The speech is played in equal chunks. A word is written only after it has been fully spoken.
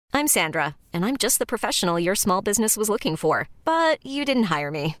I'm Sandra, and I'm just the professional your small business was looking for. But you didn't hire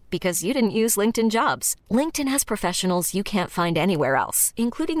me because you didn't use LinkedIn Jobs. LinkedIn has professionals you can't find anywhere else,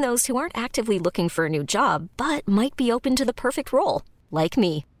 including those who aren't actively looking for a new job, but might be open to the perfect role, like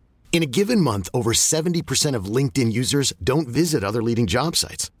me. In a given month, over 70% of LinkedIn users don't visit other leading job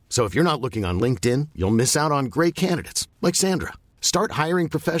sites. So if you're not looking on LinkedIn, you'll miss out on great candidates like Sandra. Start hiring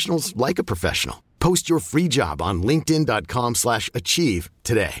professionals like a professional. Post your free job on linkedin.com/achieve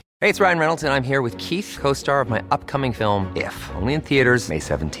today. Hey, it's Ryan Reynolds, and I'm here with Keith, co-star of my upcoming film, If, only in theaters May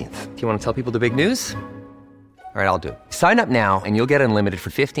 17th. Do you want to tell people the big news? All right, I'll do it. Sign up now and you'll get unlimited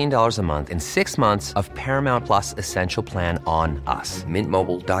for $15 a month and 6 months of Paramount Plus Essential Plan on us.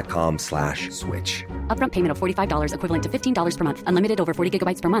 MintMobile.com/switch. Upfront payment of $45 equivalent to $15 per month. Unlimited over 40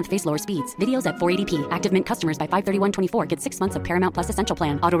 gigabytes per month. Face lower speeds. Videos at 480p. Active Mint customers by 531.24 get 6 months of Paramount Plus Essential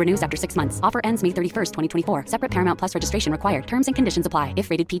Plan. Auto renews after 6 months. Offer ends May 31st, 2024. Separate Paramount Plus registration required. Terms and conditions apply if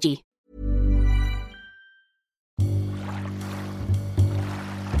rated PG.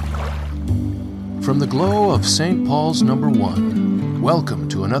 From the glow of St. Paul's No. 1, welcome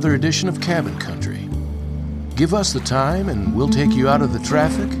to another edition of Cabin Country. Give us the time and we'll take you out of the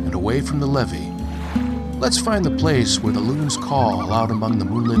traffic and away from the levee. Let's find the place where the loons call out among the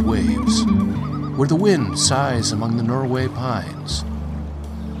moonlit waves, where the wind sighs among the Norway pines.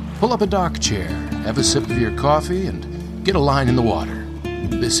 Pull up a dock chair, have a sip of your coffee, and get a line in the water.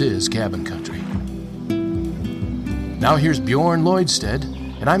 This is Cabin Country. Now here's Bjorn Lloydstead,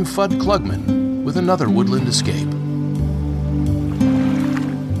 and I'm Fudd Klugman with another woodland escape.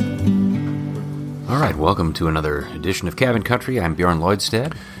 All right, welcome to another edition of Cabin Country. I'm Bjorn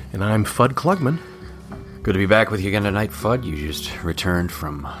Lloydstead. And I'm Fudd Klugman. Good to be back with you again tonight, Fudd. You just returned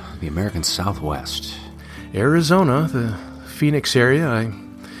from the American Southwest. Arizona, the Phoenix area.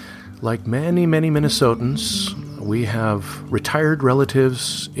 Like many Minnesotans, we have retired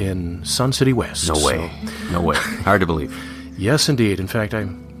relatives in Sun City West. No way. No way. Hard to believe. Yes, indeed. In fact,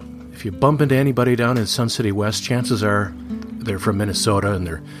 if you bump into anybody down in Sun City West, chances are they're from Minnesota and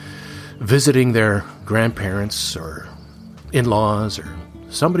they're visiting their grandparents or in-laws or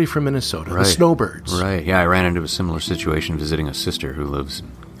somebody from Minnesota, right. The Snowbirds. Right, yeah, I ran into a similar situation visiting a sister who lives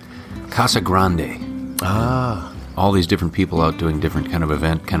in Casa Grande. Ah. All these different people out doing different kind of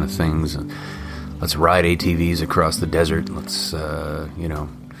event kind of things. And let's ride ATVs across the desert. Let's,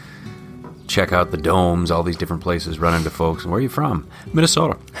 check out the domes, all these different places, run into folks. Where are you from?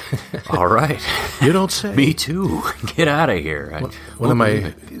 Minnesota. All right. You don't say. Me too. Get out of here. One of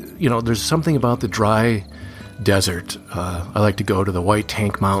my, there's something about the dry desert. I like to go to the White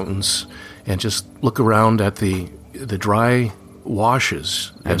Tank Mountains and just look around at the dry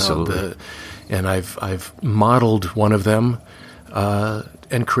washes. Absolutely. And I've modeled one of them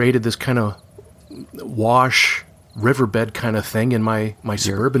and created this kind of wash riverbed kind of thing in my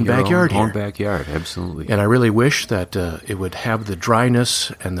suburban backyard here. Own backyard, absolutely. And I really wish that it would have the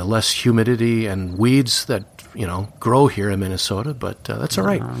dryness and the less humidity and weeds that grow here in Minnesota, but that's all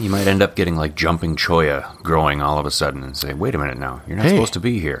right. You might end up getting like jumping cholla growing all of a sudden and say, wait a minute now, you're not supposed to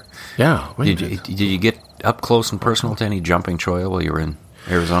be here. Yeah. Did you get up close and personal to any jumping cholla while you were in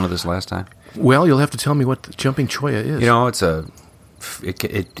Arizona this last time? Well, you'll have to tell me what the jumping cholla is.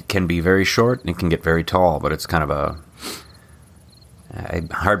 It can be very short and it can get very tall, but it's kind of I'm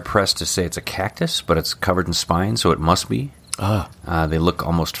hard-pressed to say it's a cactus, but it's covered in spines, so it must be. They look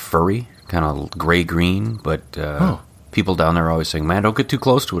almost furry, kind of gray-green, but people down there are always saying, man, don't get too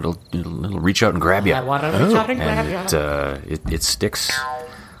close to it. It'll reach out and grab you. I want to reach out and grab you. It sticks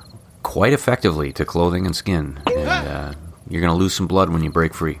quite effectively to clothing and skin, and you're going to lose some blood when you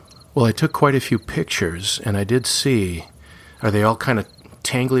break free. Well, I took quite a few pictures, and I did see... Are they all kind of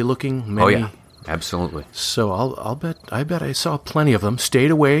tangly looking? Many? Oh, yeah. Absolutely. So I bet I saw plenty of them. Stayed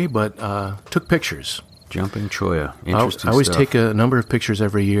away, but took pictures. Jumping cholla. Interesting I always stuff. take a number of pictures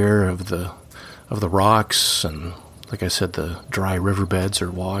every year of the rocks and, like I said, the dry riverbeds or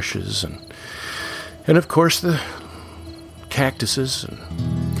washes and of course the cactuses.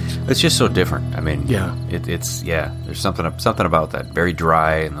 It's just so different. I mean, yeah, it's there's something about that. Very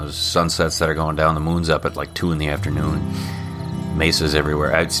dry, and those sunsets that are going down. The moon's up at like 2 p.m. Mesas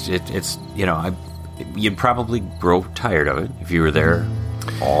everywhere. You'd probably grow tired of it if you were there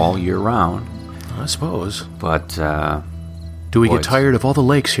all year round. I suppose. But do we get tired of all the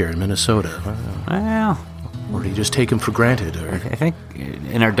lakes here in Minnesota? Well, or do you just take them for granted? Or? I think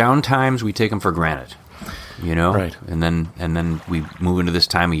in our down times we take them for granted. Right. And then we move into this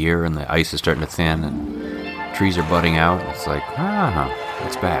time of year, and the ice is starting to thin, and trees are budding out. It's like,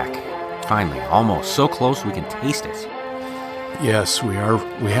 it's back. Finally, almost so close we can taste it. Yes, we are.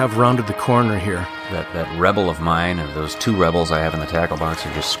 We have rounded the corner here. That rebel of mine, and those two rebels I have in the tackle box,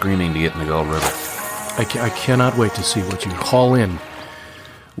 are just screaming to get in the Gull River. I cannot wait to see what you haul in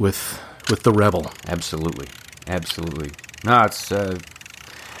with the rebel. Absolutely. No, it's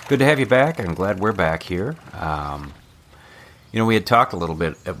good to have you back. I'm glad we're back here. We had talked a little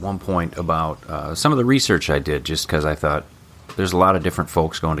bit at one point about some of the research I did, just because I thought there's a lot of different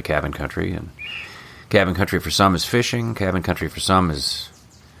folks going to cabin country, and cabin country for some is fishing, cabin country for some is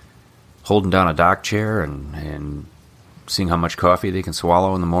holding down a dock chair and seeing how much coffee they can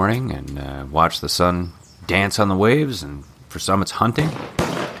swallow in the morning and watch the sun dance on the waves, and for some it's hunting.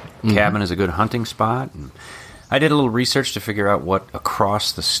 Cabin is a good hunting spot. And I did a little research to figure out what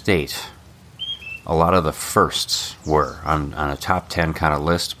across the state a lot of the firsts were on a top 10 kind of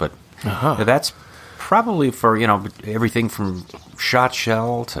list, but that's probably for, everything from shot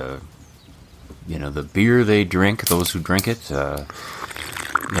shell to, the beer they drink, those who drink it, the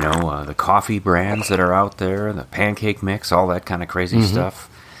coffee brands that are out there, the pancake mix, all that kind of crazy stuff.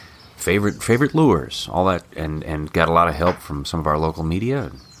 Favorite lures, all that, and got a lot of help from some of our local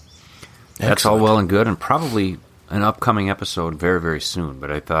media. That's all well and good, and probably an upcoming episode very, very soon.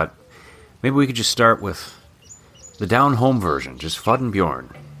 But I thought maybe we could just start with the down-home version, just Fudd and Bjorn.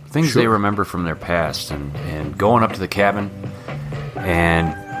 Things they remember from their past, and going up to the cabin,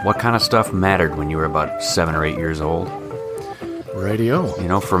 and what kind of stuff mattered when you were about 7 or 8 years old. Radio.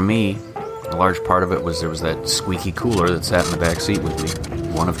 For me, a large part of it was there was that squeaky cooler that sat in the back seat with me.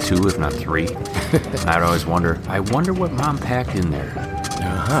 One of two, if not three. And I'd always wonder what Mom packed in there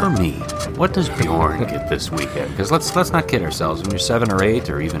for me. What does Bjorn get this weekend? Because let's not kid ourselves. When you're 7 or 8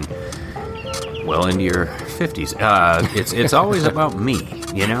 or even well into your 50s, it's always about me.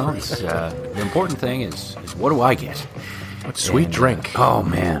 It's, the important thing is what do I get? What sweet drink. Oh,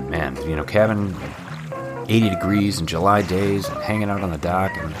 man. Cabin, 80 degrees and July days and hanging out on the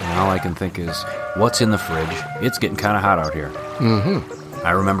dock, and all I can think is, what's in the fridge? It's getting kind of hot out here.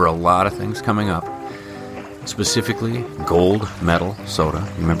 I remember a lot of things coming up. Specifically, Gold Medal soda.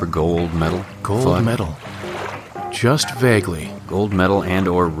 You remember Gold Medal? Gold Medal. Just vaguely. Gold Medal and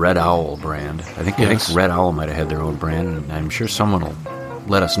or Red Owl brand. I think Red Owl might have had their own brand, and I'm sure someone will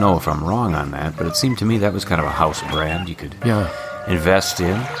let us know if I'm wrong on that, but it seemed to me that was kind of a house brand you could invest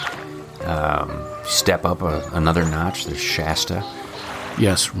in. Step up another notch. There's Shasta.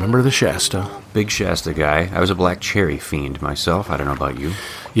 Yes, remember the Shasta. Big Shasta guy. I was a black cherry fiend myself. I don't know about you.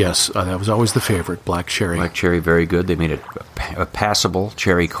 Yes, that was always the favorite, black cherry. Black cherry, very good. They made a passable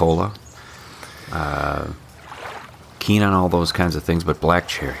cherry cola. Keen on all those kinds of things, but black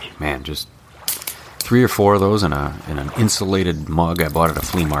cherry, man, just 3 or 4 of those in an insulated mug I bought at a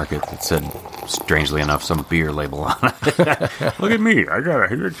flea market that said, strangely enough, some beer label on it. Look at me. I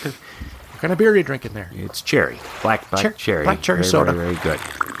got a... What kind of beer are you drinking there? It's cherry. Black cherry. Black cherry very, soda. Very, very good.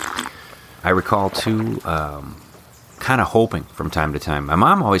 I recall, too, kind of hoping from time to time. My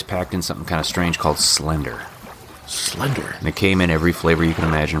mom always packed in something kind of strange called Slender. Slender? And it came in every flavor you can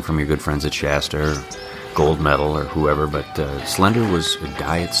imagine from your good friends at Shasta or Gold Medal or whoever, but Slender was a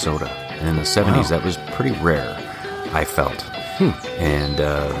diet soda. And in the 70s, that was pretty rare, I felt. And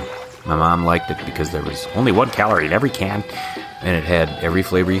my mom liked it because there was only 1 calorie in every can. And it had every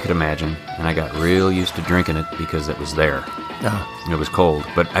flavor you could imagine, and I got real used to drinking it because it was there. And it was cold.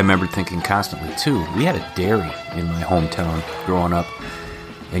 But I remember thinking constantly, too, we had a dairy in my hometown growing up,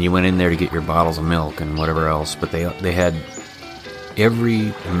 and you went in there to get your bottles of milk and whatever else, but they had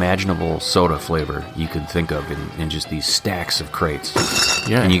every imaginable soda flavor you could think of in just these stacks of crates.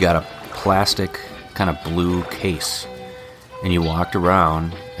 Yeah. And you got a plastic kind of blue case, and you walked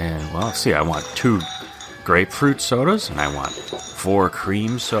around, and, well, see, I want 2 grapefruit sodas, and I want 5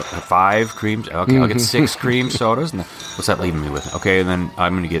 creams. Okay, I'll get 6 cream sodas. And what's that leaving me with? Okay, and then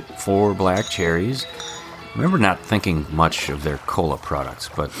I'm going to get 4 black cherries. I remember not thinking much of their cola products,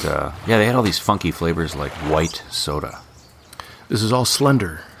 but they had all these funky flavors like white soda. This is all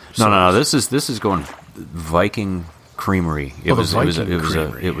Slender. No. This is going Viking Creamery. It was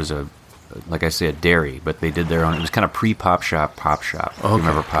a like I say, a dairy, but they did their own. It was kind of pre-Pop Shop. Okay, you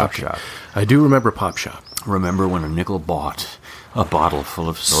remember Pop Shop? I do remember Pop Shop. Remember when a nickel bought a bottle full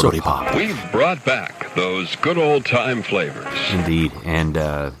of soda pop? We've brought back those good old-time flavors. Indeed, and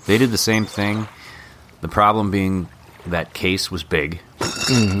they did the same thing. The problem being that case was big.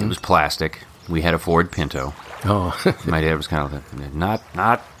 It was plastic. We had a Ford Pinto. Oh. My dad was kind of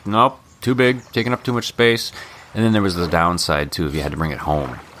nope, too big, taking up too much space. And then there was the downside, too, if you had to bring it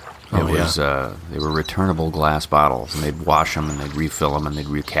home. They were returnable glass bottles, and they'd wash them, and they'd refill them, and they'd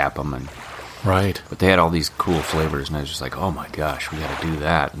recap them, and Right. But they had all these cool flavors, and I was just like, oh my gosh, we got to do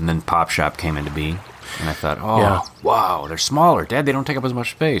that. And then Pop Shop came into being, and I thought, wow, they're smaller. Dad, they don't take up as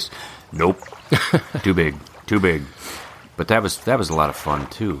much space. Nope. Too big. But that was a lot of fun,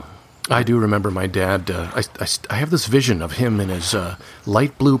 too. I do remember my dad, I have this vision of him in his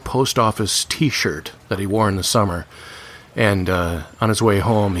light blue post office T-shirt that he wore in the summer. And on his way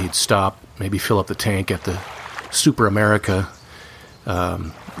home, he'd stop, maybe fill up the tank at the Super America,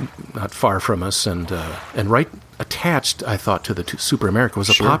 not far from us. And right attached, I thought, to the Super America was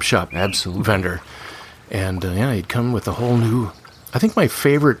a Pop Shop vendor. And he'd come with a whole new... I think my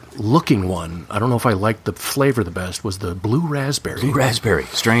favorite looking one, I don't know if I liked the flavor the best, was the blue raspberry. Blue raspberry.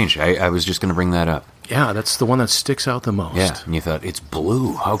 Strange. I was just going to bring that up. Yeah, that's the one that sticks out the most. Yeah, and you thought, it's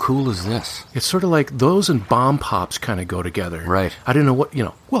blue. How cool is this? It's sort of like those and Bomb Pops kind of go together. Right. I didn't know what,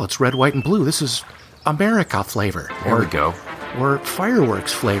 well, it's red, white, and blue. This is America flavor. There we go. Or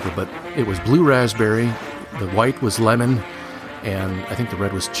fireworks flavor, but it was blue raspberry, the white was lemon, and I think the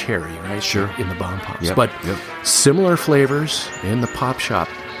red was cherry, right? Sure. In the Bomb Pops. Yep, but yep. Similar flavors in the Pop Shop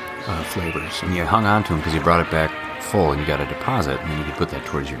flavors. And you hung on to them because you brought it back full and you got a deposit, and then you could put that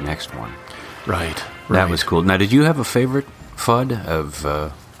towards your next one. Right. That was cool. Now, did you have a favorite FUD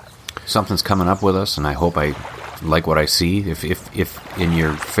of something's coming up with us, and I hope I like what I see? If in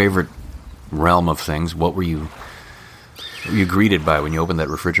your favorite realm of things, what were you greeted by when you opened that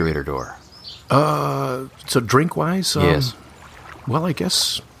refrigerator door? So drink-wise? Yes. Well, I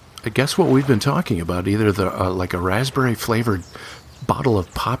guess what we've been talking about, either the like a raspberry-flavored bottle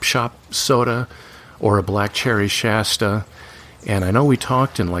of Pop Shop soda or a black cherry Shasta. And I know we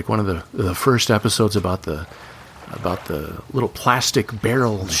talked in like one of the first episodes about the little plastic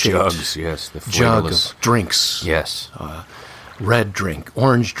barrel jugs, yes, the jug of drinks. Yes. Red drink,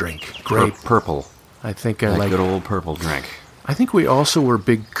 orange drink, grape, purple. I think I like like good old purple drink. I think we also were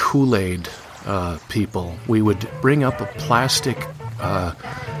big Kool-Aid people. We would bring up a plastic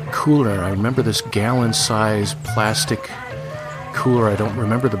cooler. I remember this gallon-size plastic cooler. I don't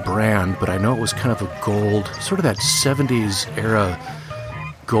remember the brand, but I know it was kind of a gold, sort of that 70s era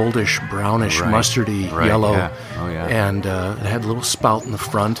goldish, brownish, mustardy yellow. Yeah. Oh, yeah. And it had a little spout in the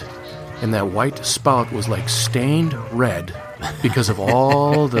front, and that white spout was like stained red because of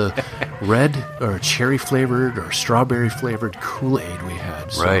all the red or cherry-flavored or strawberry-flavored Kool-Aid we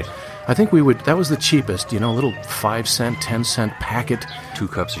had. So right. I think that was the cheapest, a little 5-cent, 10-cent packet. 2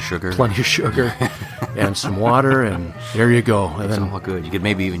 cups of sugar. Plenty of sugar and some water, and there you go. And it's then, all good. You could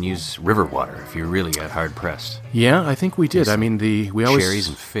maybe even use river water if you really got hard-pressed. Yeah, I think we did. I mean, we always... Cherries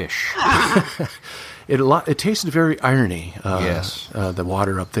and fish. It tasted very irony, yes. The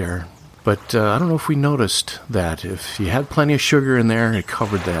water up there. But I don't know if we noticed that. If you had plenty of sugar in there, it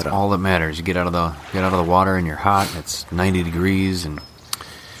covered that up. All that matters. You get out of the water and you're hot, and it's 90 degrees, and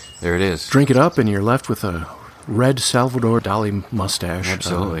there it is. Drink it up, and you're left with a red Salvador Dali mustache.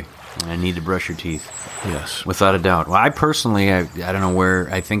 Absolutely. And I need to brush your teeth. Yes. Without a doubt. Well, I personally, I don't know where,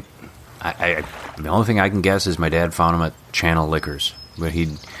 I think, the only thing I can guess is my dad found them at Channel Liquors. But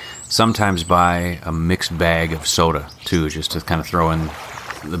he'd sometimes buy a mixed bag of soda, too, just to kind of throw in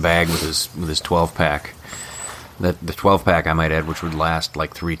the bag with his 12-pack. The 12-pack, I might add, which would last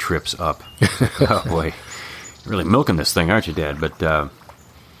like 3 trips up. Oh, boy. You're really milking this thing, aren't you, Dad? But,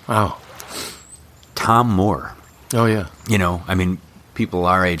 wow. Tom Moore. Oh, yeah. I mean, people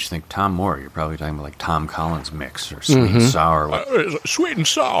our age think Tom Moore. You're probably talking about like Tom Collins mix or sweet and sour. Sweet and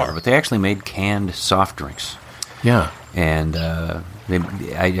sour. But they actually made canned soft drinks. Yeah. And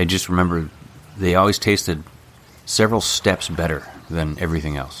I just remember they always tasted several steps better than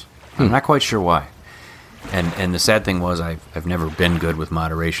everything else. I'm not quite sure why. And the sad thing was I've never been good with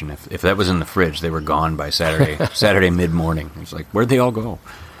moderation. If that was in the fridge, they were gone by Saturday mid-morning. It was like, where'd they all go?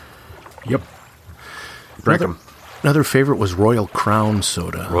 Yep. Drink them. Another favorite was Royal Crown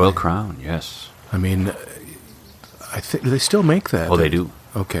soda. Royal Crown, yes. I mean, I think they still make that. Oh, they do.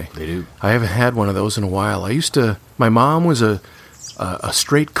 Okay. They do. I haven't had one of those in a while. My mom was a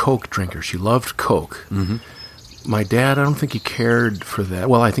straight Coke drinker. She loved Coke. Mm-hmm. My dad, I don't think he cared for that.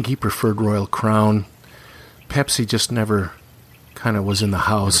 Well, I think he preferred Royal Crown. Pepsi just never kind of was in the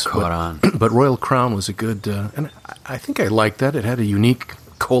house. Never caught on. But Royal Crown was a good, and I think I liked that. It had a unique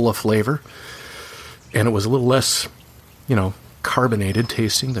cola flavor, and it was a little less, carbonated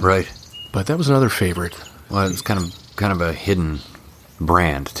tasting. Right. But that was another favorite. Well, it was kind of a hidden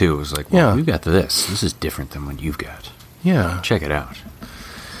brand, too. It was like, well, we've got this. This is different than what you've got. Yeah. Check it out.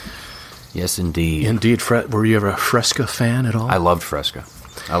 Yes, indeed. Indeed. Were you ever a Fresca fan at all? I loved Fresca.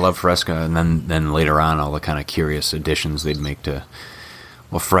 And then later on, all the kind of curious additions they'd make to,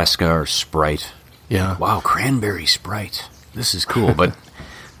 Fresca or Sprite. Yeah. Wow, cranberry Sprite. This is cool. But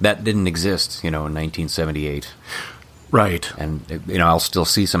that didn't exist, in 1978. Right. And, I'll still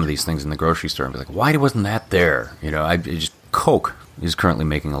see some of these things in the grocery store and be like, why wasn't that there? Coke is currently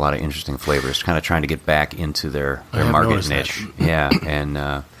making a lot of interesting flavors, kind of trying to get back into their market niche. Yeah,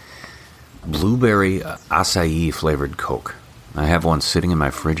 and blueberry acai flavored Coke. I have one sitting in my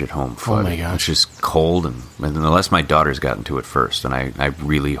fridge at home. Oh my gosh. It's just cold, and unless my daughter's gotten to it first, and I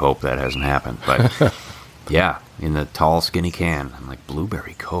really hope that hasn't happened. But yeah, in the tall, skinny can, I'm like,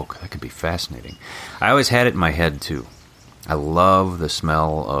 blueberry Coke, that could be fascinating. I always had it in my head, too. I love the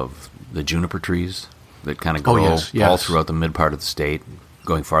smell of the juniper trees that kind of grow all throughout the mid part of the state,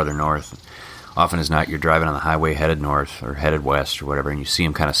 going farther north. Often as not, you're driving on the highway headed north or headed west or whatever, and you see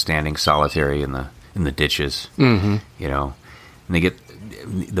them kind of standing solitary in the ditches, and they get,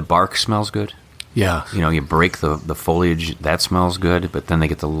 the bark smells good. Yeah. You break the foliage, that smells good, but then they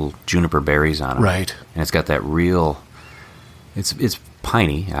get the little juniper berries on them. Right. And it's got that real, it's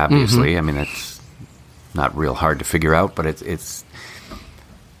piney, obviously. I mean, it's not real hard to figure out, but it's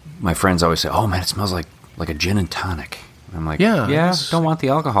my friends always say, oh man, it smells like a gin and tonic. And I'm like, yeah, don't want the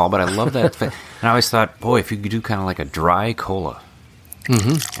alcohol, but I love that. And I always thought, boy, if you could do kind of like a dry cola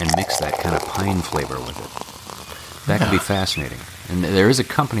and mix that kind of pine flavor with it, that could be fascinating. And there is a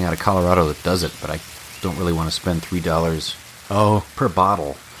company out of Colorado that does it, but I don't really want to spend $3 per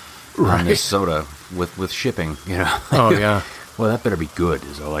bottle on this soda with shipping, Oh, yeah. Well, that better be good,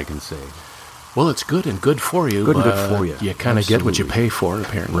 is all I can say. Well, it's good and good for you. Good and good for you. You kind of get what you pay for,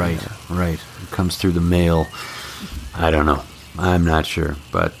 apparently. Right. It comes through the mail. I don't know. I'm not sure.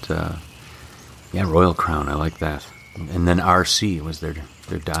 But, Royal Crown, I like that. And then RC was their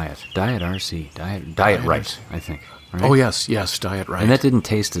diet. Diet RC. Diet Right, I think. Right? Oh, yes, Diet Right. And that didn't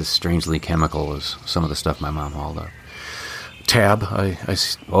taste as strangely chemical as some of the stuff my mom hauled up. Tab.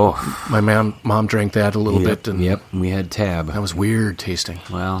 My mom drank that a little bit. And yep, we had Tab. That was weird tasting.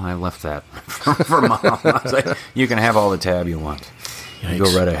 Well, I left that for Mom. I was like, you can have all the Tab you want. You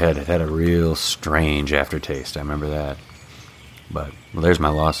go right ahead. It had a real strange aftertaste. I remember that. But, there's my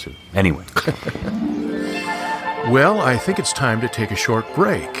lawsuit. Anyway. Well, I think it's time to take a short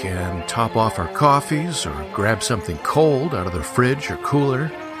break and top off our coffees or grab something cold out of the fridge or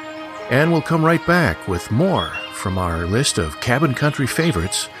cooler. And we'll come right back with more from our list of cabin country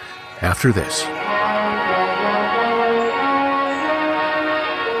favorites after this.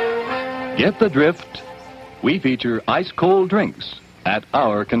 Get the drift. We feature ice-cold drinks at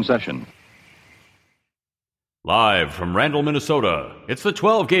our concession. Live from Randall, Minnesota, it's the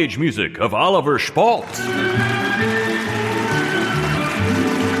 12-gauge music of Oliver Spalt.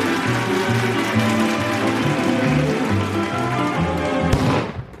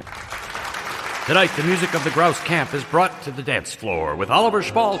 Tonight, the music of the Grouse Camp is brought to the dance floor with Oliver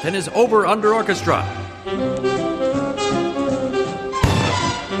Spalt and his Over-Under Orchestra.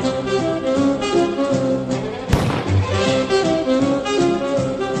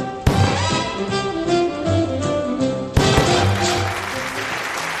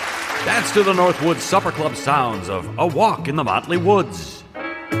 Dance to the Northwoods Supper Club sounds of A Walk in the Motley Woods.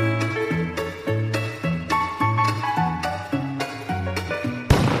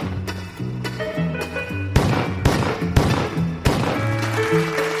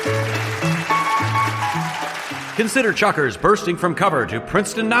 Consider Chuckers bursting from cover to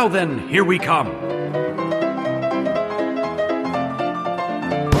Princeton Now Then, Here We Come.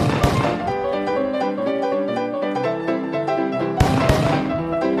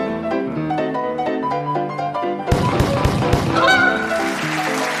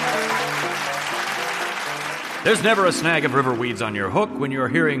 There's never a snag of river weeds on your hook when you're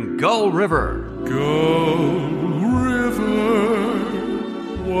hearing Gull River. Gull River,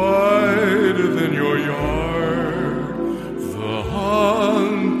 wider than your yard. The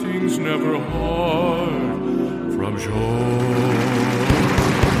hunting's never hard from shore.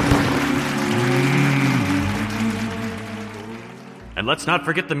 And let's not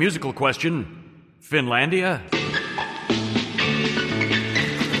forget the musical question, Finlandia?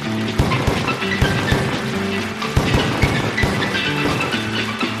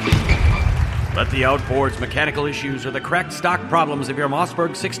 Let the outboard's mechanical issues or the cracked stock problems of your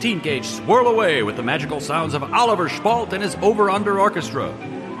Mossberg 16-gauge swirl away with the magical sounds of Oliver Spalt and his Over-Under Orchestra.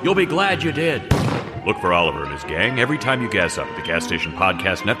 You'll be glad you did. Look for Oliver and his gang every time you gas up at the Gas Station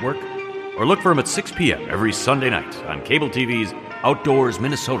Podcast Network, or look for him at 6 p.m. every Sunday night on Cable TV's Outdoors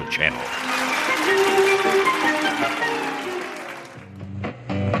Minnesota channel.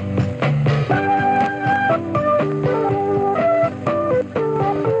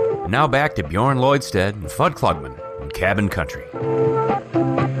 Now back to Bjorn Lloydstead and Fudd Klugman in Cabin Country.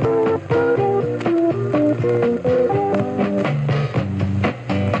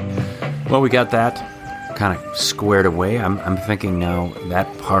 Well, we got that kind of squared away. I'm thinking now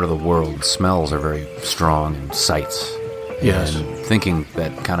that part of the world, smells are very strong in sights. Yes. And thinking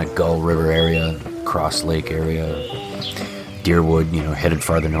that kind of Gull River area, Cross Lake area, Deerwood, headed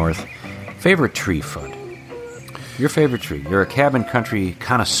farther north. Favorite tree, Fudd? Your favorite tree. You're a cabin country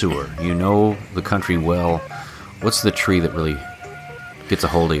connoisseur. You know the country well. What's the tree that really gets a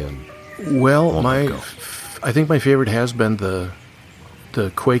hold of you? Well, I think my favorite has been the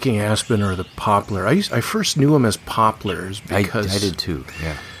quaking aspen or the poplar. I first knew them as poplars because I did too.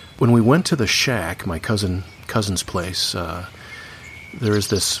 Yeah. When we went to the shack, my cousin's place, there is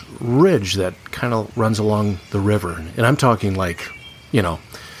this ridge that kind of runs along the river, and I'm talking like,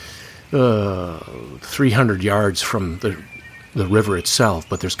 300 yards from the river itself,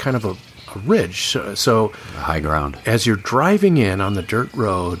 but there's kind of a ridge. So high ground. As you're driving in on the dirt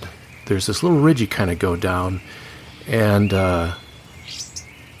road, there's this little ridge you kind of go down, and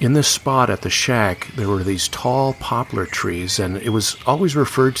in this spot at the shack, there were these tall poplar trees, and it was always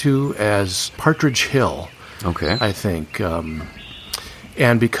referred to as Partridge Hill. Okay. I think.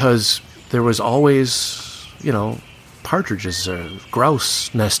 And because there was always, partridges,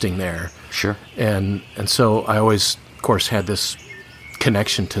 grouse nesting there. Sure. And so I always, of course, had this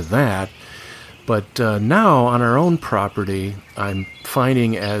connection to that. But now on our own property, I'm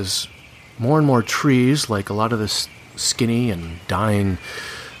finding as more and more trees, like a lot of this skinny and dying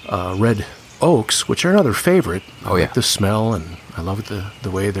red oaks, which are another favorite. Oh, yeah. I like the smell, and I love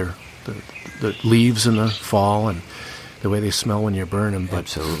the way they're the leaves in the fall and the way they smell when you burn them. But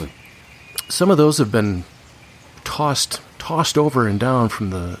absolutely. Some of those have been tossed over and down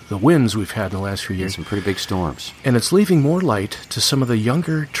from the winds we've had in the last few years. Some pretty big storms. And it's leaving more light to some of the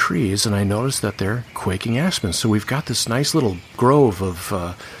younger trees, and I noticed that they're quaking aspens. So we've got this nice little grove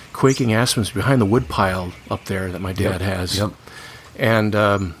of quaking aspens behind the woodpile up there that my dad has. Yep.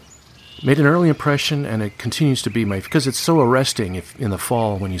 And made an early impression, and it continues to be because it's so arresting in the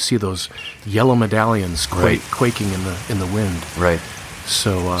fall when you see those yellow medallions quaking in the wind. Right.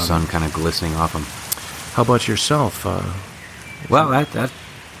 So sun kind of glistening off them. How about yourself? Well, that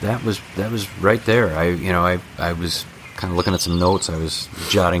was right there. I was kind of looking at some notes. I was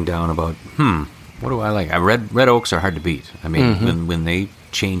jotting down about what do I like? Red oaks are hard to beat. I mean, when they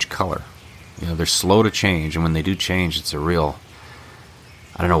change color, they're slow to change, and when they do change, it's a real.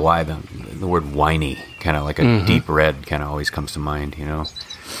 I don't know why the word whiny, kind of like a deep red, kind of always comes to mind.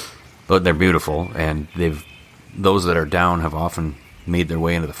 But they're beautiful, and those that are down have often made their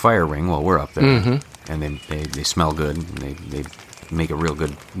way into the fire ring while we're up there, and they smell good, and they make a real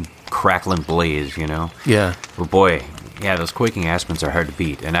good crackling blaze. Yeah. But boy, yeah, those quaking aspens are hard to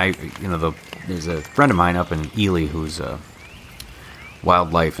beat. And there's a friend of mine up in Ely who's a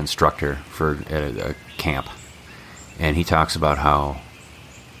wildlife instructor at a camp, and he talks about how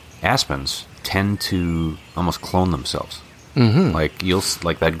aspens tend to almost clone themselves. Like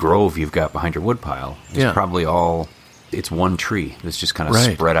that grove you've got behind your woodpile is probably it's one tree that's just kind of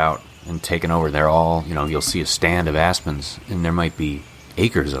spread out and taken over. They're all, you'll see a stand of aspens, and there might be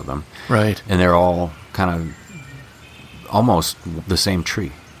acres of them. Right. And they're all kind of almost the same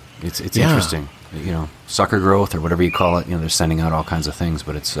tree. It's interesting. Sucker growth or whatever you call it, they're sending out all kinds of things,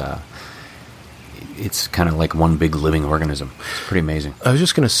 but it's kind of like one big living organism. It's pretty amazing. I was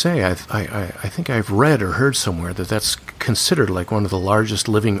just going to say, I think I've read or heard somewhere that that's considered like one of the largest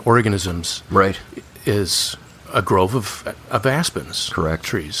living organisms. Right. Is a grove of aspens. Correct.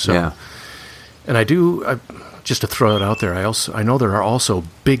 Trees. So, yeah. And just to throw it out there, I know there are also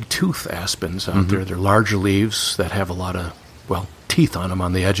big tooth aspens out there. They're larger leaves that have a lot of, teeth on them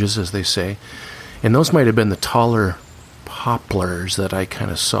on the edges, as they say. And those might have been the taller poplars that I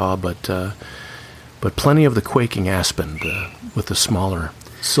kind of saw, but plenty of the quaking aspen with the smaller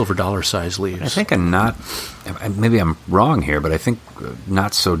silver dollar size leaves. I think maybe I'm wrong here, but I think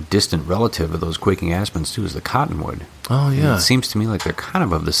not so distant relative of those quaking aspens too is the cottonwood. Oh yeah. And it seems to me like they're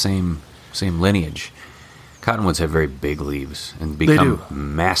kind of the same lineage. Cottonwoods have very big leaves and become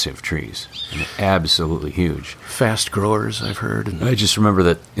massive trees. And absolutely huge. Fast growers, I've heard. And I just remember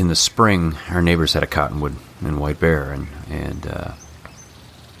that in the spring, our neighbors had a cottonwood in White Bear, and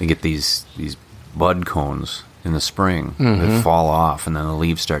they get these bud cones in the spring that fall off, and then the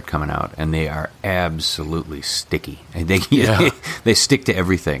leaves start coming out, and they are absolutely sticky. And they stick to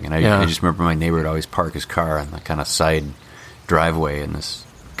everything. And I just remember my neighbor would always park his car on the kind of side driveway, and this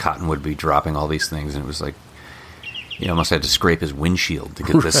cotton would be dropping all these things, and it was like he almost had to scrape his windshield to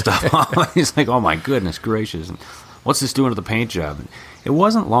get this stuff off. He's like, oh my goodness gracious, and what's this doing to the paint job? And it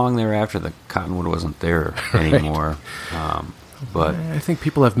wasn't long thereafter the cottonwood wasn't there anymore. But I think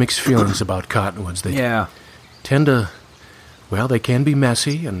people have mixed feelings about cottonwoods. They tend to, they can be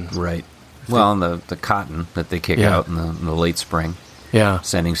messy, and Well, and the cotton that they kick out in the late spring. Yeah.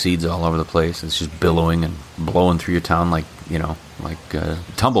 Sending seeds all over the place. It's just billowing and blowing through your town like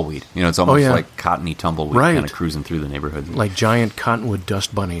tumbleweed. It's almost like cottony tumbleweed kind of cruising through the neighborhood. Like giant cottonwood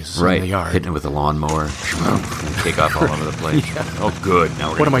dust bunnies in the yard. Hitting it with a lawnmower and take off all over the place. Yeah. Oh, good.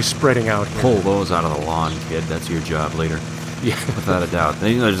 Now what am I spreading out here? Pull those out of the lawn, kid. That's your job later. Yeah. Without a doubt.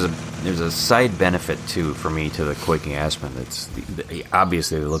 There's a side benefit, too, for me to the quaking aspen.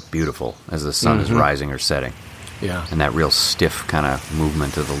 Obviously, they look beautiful as the sun is rising or setting. Yeah. And that real stiff kind of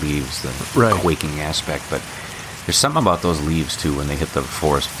movement of the leaves, the quaking aspect. But there's something about those leaves, too, when they hit the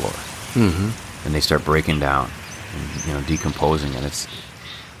forest floor. Mm-hmm. And they start breaking down and, decomposing. And it's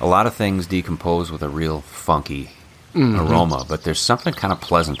a lot of things decompose with a real funky aroma. But there's something kind of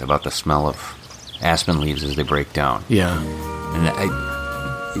pleasant about the smell of aspen leaves as they break down. Yeah. And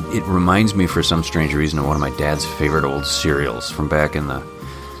it reminds me, for some strange reason, of one of my dad's favorite old cereals from back in the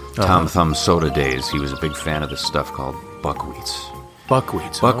Tom Thumb soda days. He was a big fan of this stuff called buckwheats.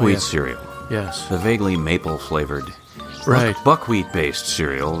 Buckwheat cereal. Yes. The vaguely maple-flavored, buckwheat-based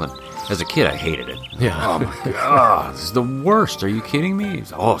cereal. And as a kid, I hated it. Yeah. Oh, my God. This is the worst. Are you kidding me?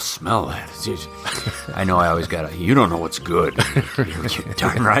 Smell that. I know I always got you don't know what's good. You're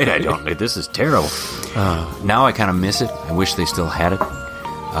darn right I don't. This is terrible. Now I kind of miss it. I wish they still had it.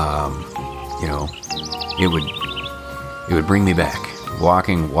 It would bring me back.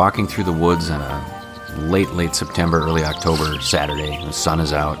 Walking through the woods on a late September, early October Saturday. The sun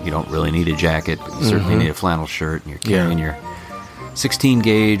is out. You don't really need a jacket, but you certainly need a flannel shirt, and you're carrying your 16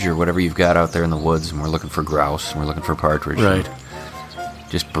 gauge or whatever you've got out there in the woods, and we're looking for grouse, and we're looking for partridge. Right.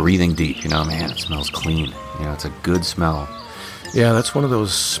 Just breathing deep, man, it smells clean. It's a good smell. Yeah, that's one of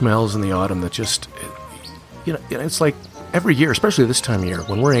those smells in the autumn that just, it's like every year, especially this time of year,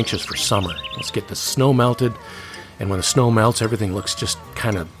 when we're anxious for summer. Let's get the snow melted. And when the snow melts, everything looks just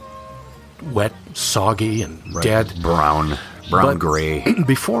kind of wet, soggy, and dead. Brown gray.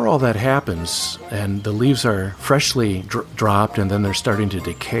 Before all that happens, and the leaves are freshly dropped, and then they're starting to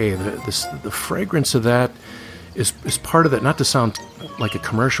decay, the fragrance of that is part of that. Not to sound like a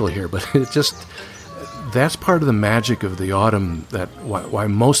commercial here, but that's part of the magic of the autumn. That why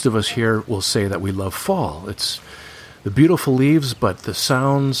most of us here will say that we love fall. It's the beautiful leaves, but the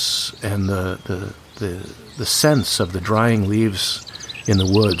sounds and the sense of the drying leaves in the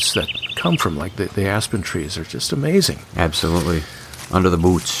woods that come from the aspen trees are just amazing. Absolutely. Under the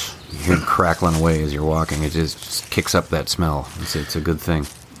boots, you hear them crackling away as you're walking. It just kicks up that smell. It's a good thing.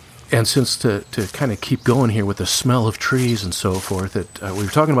 And since to kind of keep going here with the smell of trees and so forth, we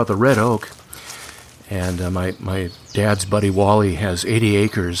were talking about the red oak, and my dad's buddy Wally has 80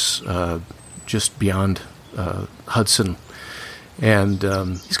 acres just beyond Hudson, and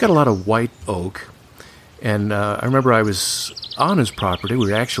he's got a lot of white oak. And I remember I was on his property.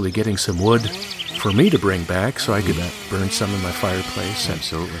 We were actually getting some wood for me to bring back so I could burn some in my fireplace.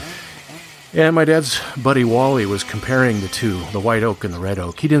 Absolutely. And my dad's buddy Wally was comparing the two, the white oak and the red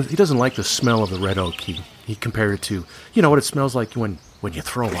oak. He doesn't like the smell of the red oak. He compared it to, what it smells like when you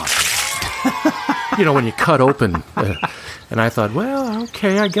throw up. When you cut open. And I thought, well,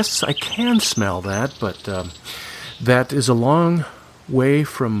 okay, I guess I can smell that. But that is a long way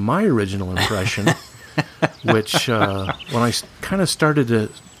from my original impression. Which, when I kind of started to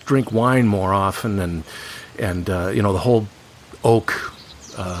drink wine more often, and the whole oak,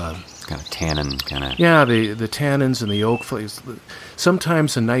 kind of tannin, the tannins and the oak flavors.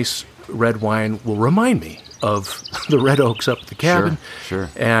 Sometimes a nice red wine will remind me of the red oaks up at the cabin. Sure.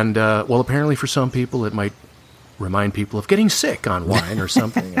 And apparently for some people it might remind people of getting sick on wine or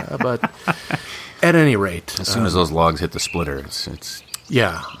something. But at any rate, as soon as those logs hit the splitter, it's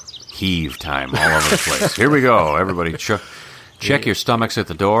yeah. Heave time all over the place. Here we go, everybody. Check your stomachs at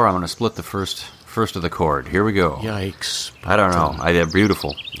the door. I'm going to split the first of the cord. Here we go. Yikes! I don't know. They're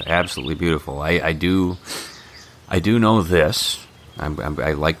beautiful, absolutely beautiful. I do know this.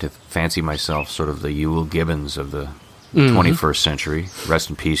 I like to fancy myself sort of the Euell Gibbons of the 21st century. Rest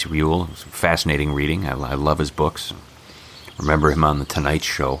in peace, Euell. It was fascinating reading. I love his books. Remember him on The Tonight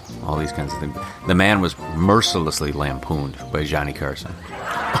Show, all these kinds of things. The man was mercilessly lampooned by Johnny Carson.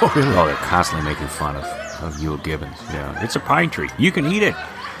 Oh, really? Oh, they're constantly making fun of Euell Gibbons. Yeah, it's a pine tree. You can eat it.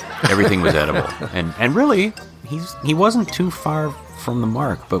 Everything was edible. And really, he wasn't too far from the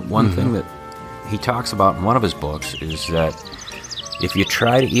mark. But one thing that he talks about in one of his books is that if you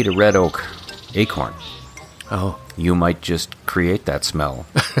try to eat a red oak acorn, you might just create that smell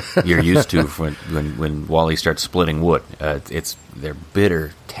you're used to when Wally starts splitting wood. They're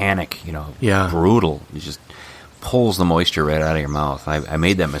bitter, tannic, brutal. It just pulls the moisture right out of your mouth. I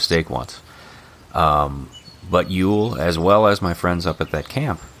made that mistake once. But Euell, as well as my friends up at that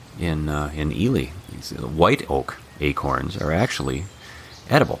camp, in Ely. The white oak acorns are actually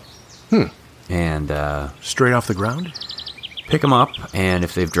edible. And straight off the ground? Pick them up, and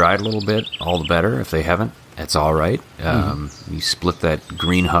if they've dried a little bit, all the better. If they haven't, it's all right. You split that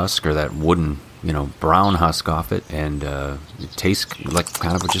green husk or that wooden, brown husk off it, and it tastes like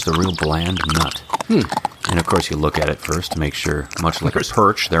kind of just a real bland nut. And of course, you look at it first to make sure, much like a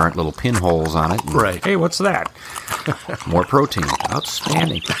perch, there aren't little pinholes on it. Right. Hey, what's that? More protein.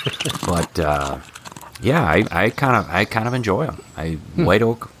 Outstanding. But yeah, I kind of enjoy them. White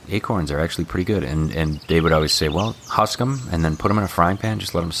oak acorns are actually pretty good. And Dave would always say, well, husk them and then put them in a frying pan.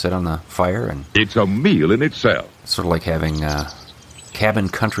 Just let them sit on the fire, and it's a meal in itself. Sort of like having cabin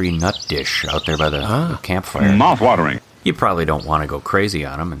country nut dish out there by the campfire. Mouth-watering. You probably don't want to go crazy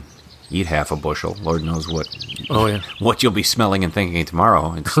on them and eat half a bushel. Lord knows what. Oh yeah. What you'll be smelling and thinking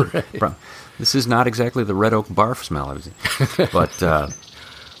tomorrow. Right. This is not exactly the red oak barf smell, but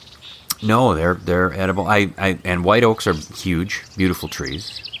no, they're edible. And white oaks are huge, beautiful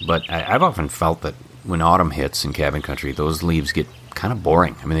trees. But I've often felt that when autumn hits in cabin country, those leaves get kind of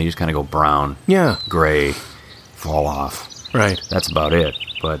boring. I mean, they just kind of go brown, gray, fall off. Right. That's about it.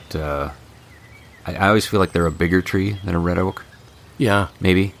 But I always feel like they're a bigger tree than a red oak. Yeah.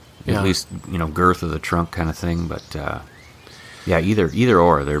 Maybe. Yeah. At least, girth of the trunk kind of thing. But, yeah, either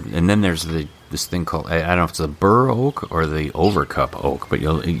or. And then there's this thing called, I don't know if it's the bur oak or the overcup oak, but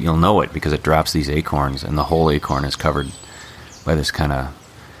you'll know it because it drops these acorns, and the whole acorn is covered by this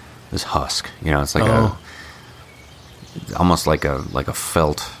husk. It's like almost like a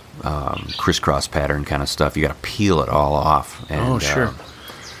felt crisscross pattern kind of stuff. You got to peel it all off. And, sure.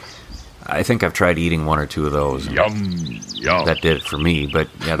 I think I've tried eating one or two of those. Yum. That did it for me. But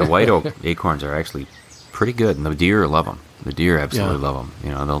yeah, the white oak acorns are actually pretty good, and the deer love them. The deer absolutely love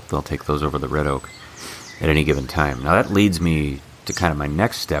them. They'll take those over the red oak at any given time. Now that leads me to kind of my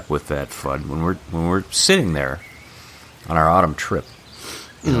next step with that FUD. When we're sitting there on our autumn trip,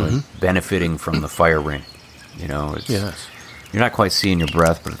 benefiting from the fire ring, it's, you're not quite seeing your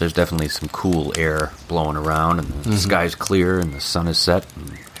breath, but there's definitely some cool air blowing around, and the sky's clear, and the sun is set,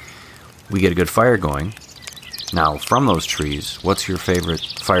 and we get a good fire going. Now, from those trees, what's your favorite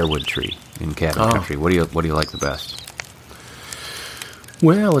firewood tree in cabin country? What do you like the best?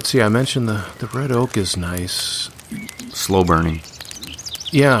 Well, let's see. I mentioned the red oak is nice. Slow burning.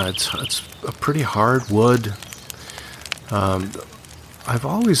 Yeah, it's a pretty hard wood. I've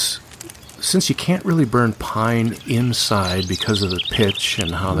always, since you can't really burn pine inside because of the pitch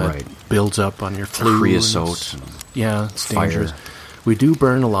and how that builds up on your flue. Creosote. It's fire. dangerous. We do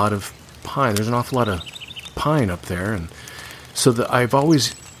burn a lot of pine. There's an awful lot of pine up there, and so I've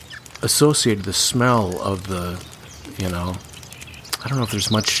always associated the smell of the, I don't know if there's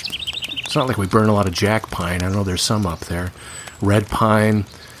much. It's not like we burn a lot of jack pine. I know there's some up there. Red pine,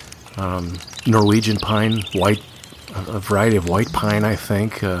 Norwegian pine, a variety of white pine, I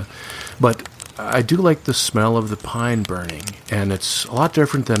think. But I do like the smell of the pine burning, and it's a lot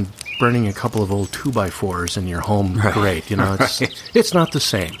different than burning a couple of old 2x4s in your home grate. It's not the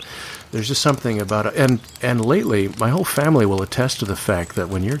same. There's just something about it. And lately, my whole family will attest to the fact that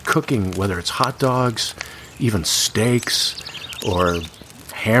when you're cooking, whether it's hot dogs, even steaks, or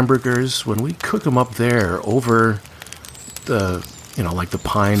hamburgers, when we cook them up there over the, like the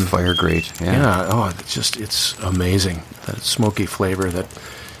pine fire grate. It's amazing. That smoky flavor that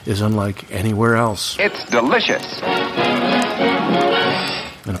is unlike anywhere else. It's delicious.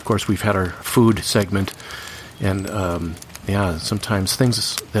 And of course, we've had our food segment, and sometimes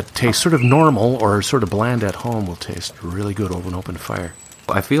things that taste sort of normal or sort of bland at home will taste really good over an open fire.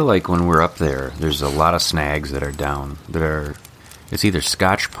 I feel like when we're up there, there's a lot of snags that are down. It's either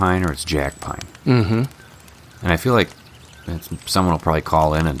Scotch pine or it's jack pine. Mm-hmm. And I feel like someone will probably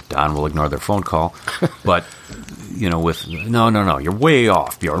call in, and Don will ignore their phone call. But, with, no, you're way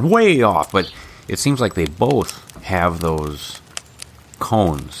off, Bjorn, way off. But it seems like they both have those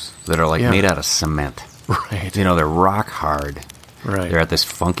cones that are made out of cement. Right. They're rock hard. Right. They're at this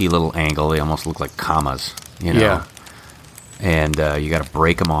funky little angle. They almost look like commas, Yeah. And you got to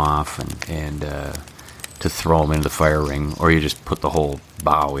break them off and to throw them into the fire ring, or you just put the whole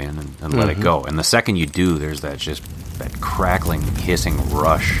bough in and let it go. And the second you do, there's that crackling, hissing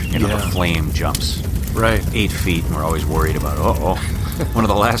rush. The flame jumps 8 feet, and we're always worried about, one of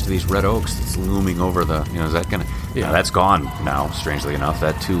the last of these red oaks that's looming over the, is that going to... Yeah, that's gone now, strangely enough.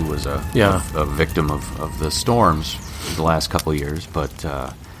 That, too, was a victim of the storms the last couple of years. But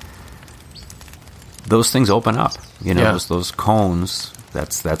those things open up. Those cones,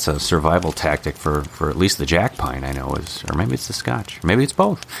 that's a survival tactic for at least the jack pine, I know, or maybe it's the Scotch. Maybe it's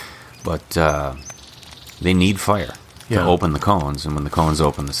both. But they need fire. to open the cones, and when the cones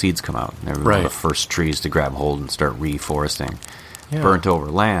open, the seeds come out. And they're one of the first trees to grab hold and start reforesting burnt over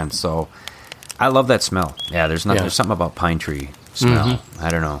land. So I love that smell. Yeah, there's something about pine tree smell. I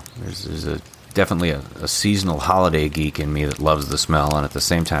don't know. There's definitely a seasonal holiday geek in me that loves the smell, and at the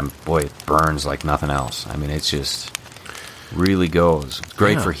same time, boy, it burns like nothing else. I mean, it's just really goes. It's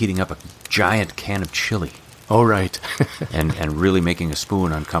great for heating up a giant can of chili. Oh, right. and really making a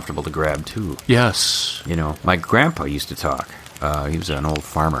spoon uncomfortable to grab, too. Yes. You know, my grandpa used to talk. He was an old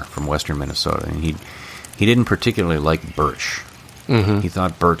farmer from western Minnesota, and he didn't particularly like birch. He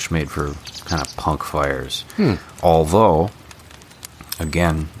thought birch made for kind of punk fires. Although,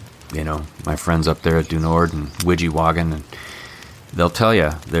 again, you know, my friends up there at Du Nord and Widgie-Wagon, and they'll tell you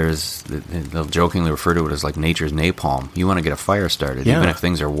they'll jokingly refer to it as like nature's napalm. You want to get a fire started, even if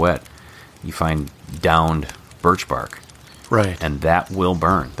things are wet, you find downed birch bark, right, and that will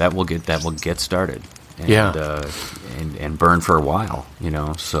burn. That will get started, and, and burn for a while. You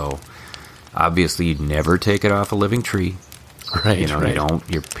know, so obviously you'd never take it off a living tree, right? You know,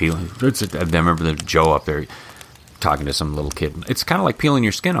 you're peeling. I remember the Joe up there talking to some little kid. It's kind of like peeling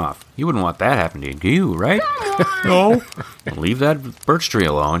your skin off. You wouldn't want that happening to you, right? No. Leave that birch tree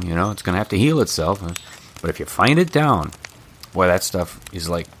alone. You know, it's going to have to heal itself. But if you find it down, boy, that stuff is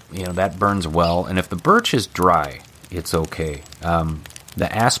like, you know, that burns well. And if the birch is dry, it's okay. The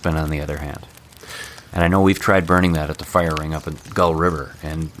aspen, on the other hand, and I know we've tried burning that at the fire ring up at Gull River,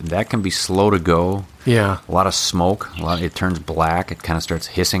 and that can be slow to go. Yeah. A lot of smoke. It turns black. It kind of starts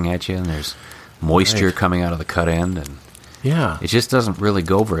hissing at you, and there's moisture coming out of the cut end, and it just doesn't really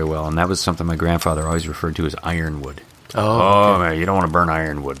go very well. And that was something my grandfather always referred to as ironwood. Oh, man, you don't want to burn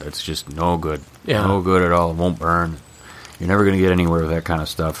ironwood. That's just no good. Yeah. No good at all. It won't burn. You're never going to get anywhere with that kind of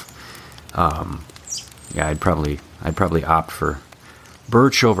stuff. I'd probably opt for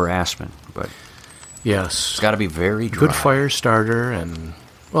birch over aspen, but yes, it's got to be very dry. Good fire starter, and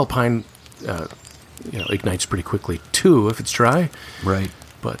pine, ignites pretty quickly too if it's dry. Right.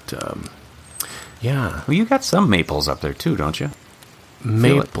 But yeah. Well, you got some maples up there too, don't you?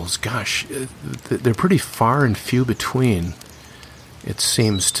 Maples, gosh, they're pretty far and few between. It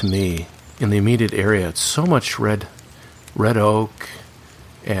seems to me in the immediate area, it's so much red oak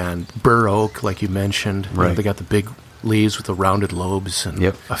and bur oak, like you mentioned. Right. You know, they got the big leaves with the rounded lobes, and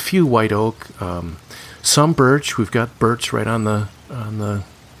a few white oak, some birch. We've got birch right on the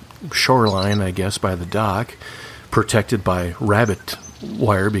shoreline, I guess, by the dock, protected by rabbit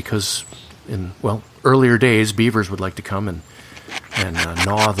wire because in earlier days beavers would like to come and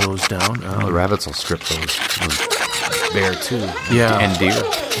gnaw those down. The rabbits will strip those bear too. Yeah, and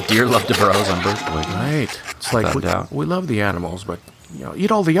deer love to browse on birchwood. Right. It's like we love the animals, but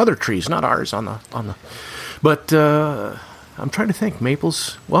eat all the other trees, not ours. But I'm trying to think.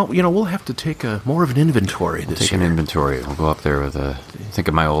 Maples. Well, we'll have to take more of an inventory this year. Take an inventory. We'll go up there with think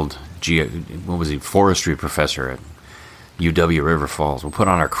of my old forestry professor at UW River Falls. We'll put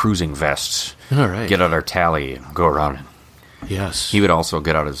on our cruising vests. All right. Get out our tally and go around. Yes. He would also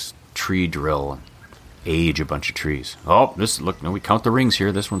get out his tree drill and age a bunch of trees. Oh, we count the rings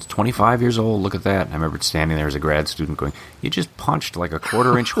here. This one's 25 years old. Look at that. And I remember standing there as a grad student going, you just punched like a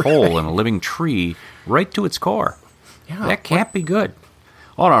quarter-inch hole in a living tree right to its core. Yeah. That can't be good.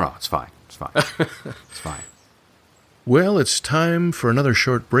 Oh, no, it's fine. It's fine. It's fine. Well, it's time for another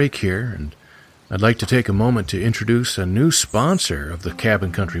short break here, and I'd like to take a moment to introduce a new sponsor of the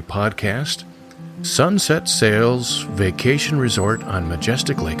Cabin Country podcast, Sunset Sails Vacation Resort on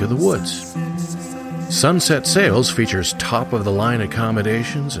Majestic Lake of the Woods. Sunset Sails features top-of-the-line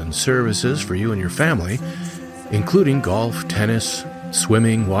accommodations and services for you and your family, including golf, tennis,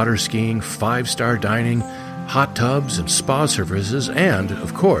 swimming, water skiing, 5-star dining, hot tubs and spa services, and,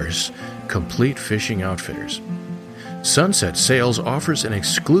 of course, complete fishing outfitters. Sunset Sails offers an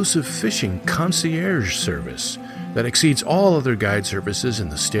exclusive fishing concierge service that exceeds all other guide services in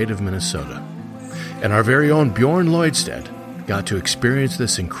the state of Minnesota. And our very own Bjorn Lloydstedt got to experience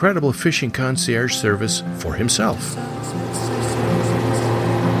this incredible fishing concierge service for himself. I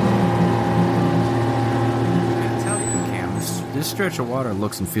tell you, Cam, this stretch of water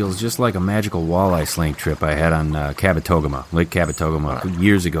looks and feels just like a magical walleye sling trip I had on Cabotogama, Lake Cabotogama,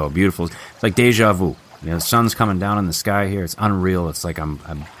 years ago. Beautiful. It's like deja vu. The sun's coming down in the sky here. It's unreal. It's like I'm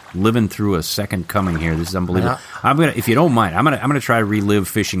living through a second coming here. This is unbelievable. If you don't mind, I'm gonna try to relive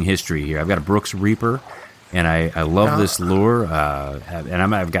fishing history here. I've got a Brooks Reaper, and I love this lure.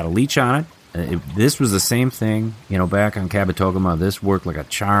 And I've got a leech on it. This was the same thing, back on Cabotogama. This worked like a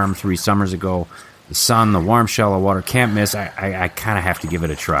charm 3 summers ago. the sun, the warm, shallow water. Can't miss. I kind of have to give it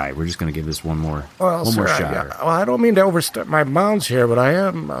a try. We're just going to give this one more shot. I don't mean to overstep my bounds here, but I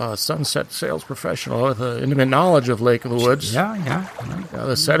am a sunset sales professional with an intimate knowledge of Lake of the Woods. Yeah.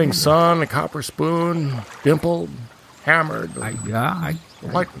 The setting sun, the copper spoon, dimpled, hammered.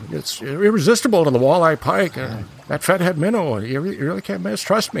 It's irresistible to the walleye pike. That fathead minnow, you really can't miss.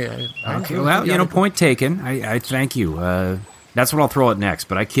 Trust me. Point taken. I thank you. That's what I'll throw it next,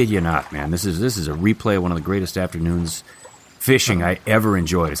 but I kid you not, man. This is a replay of one of the greatest afternoons fishing I ever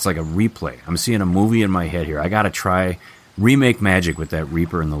enjoyed. It's like a replay. I'm seeing a movie in my head here. I got to try remake magic with that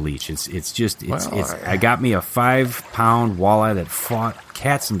Reaper and the leech. I got me a 5-pound walleye that fought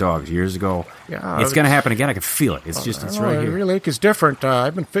cats and dogs years ago. Yeah, it's going to happen again. I can feel it. It's right here. Your lake is different.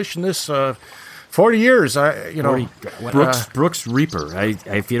 I've been fishing this 40 years. Brooks Reaper.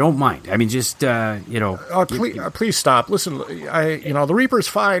 If you don't mind, I mean, just please stop. Listen, the Reaper's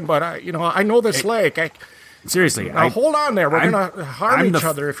fine, but I know this lake. Seriously, hold on there. We're going to harm each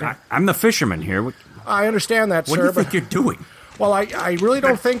other. I'm the fisherman here. I understand that, sir. What do you think you're doing? Well, I really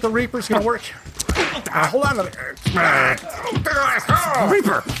don't think the Reaper's going to work. Hold on.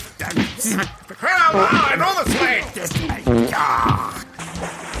 Reaper! I know this lake!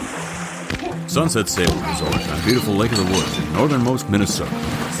 Sunset Sailors Resort on beautiful Lake of the Woods in northernmost Minnesota.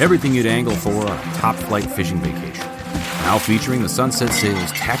 Everything you'd angle for on a top-flight fishing vacation. Now featuring the Sunset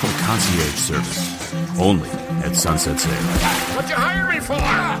Sailors Tackle Concierge Service. Only at Sunset Sailors. What'd you hire me for?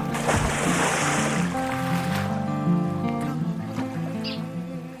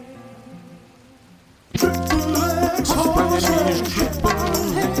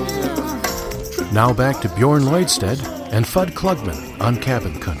 Now back to Bjorn Lloydstead and Fudd Klugman on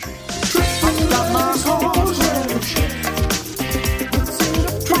Cabin Country.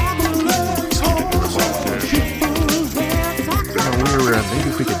 Maybe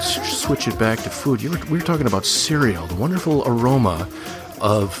if we could switch it back to food. We were talking about cereal, the wonderful aroma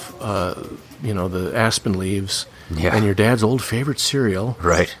of the aspen leaves and your dad's old favorite cereal.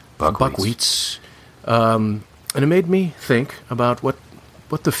 Right, buckwheats. And it made me think about what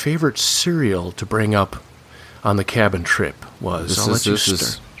the favorite cereal to bring up on the cabin trip was.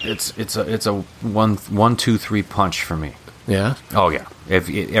 It's a 1, 2, 3 punch for me. Yeah? Oh, yeah.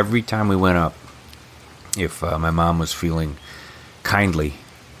 Every time we went up, if my mom was feeling kindly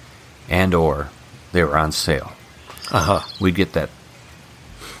and or they were on sale, we'd get that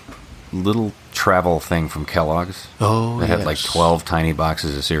little travel thing from Kellogg's. That had like 12 tiny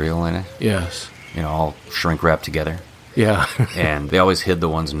boxes of cereal in it. Yes. All shrink wrapped together. Yeah. And they always hid the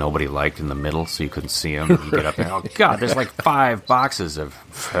ones nobody liked in the middle so you couldn't see them. And you get up there, oh, God, there's like 5 boxes of,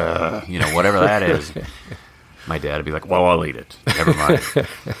 whatever that is. My dad would be like, well, I'll eat it. Never mind.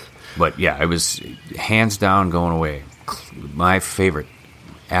 But, yeah, it was hands down going away. My favorite,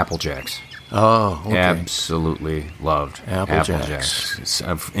 Apple Jacks. Oh, okay. Absolutely loved Apple Jacks.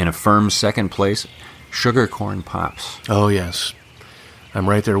 In a firm second place, Sugar Corn Pops. Oh, yes. I'm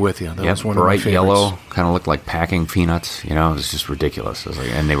right there with you. That was one of my favorites. Bright yellow, kind of looked like packing peanuts. It was just ridiculous.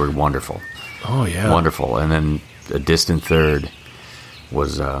 And they were wonderful. Oh, yeah. Wonderful. And then a distant third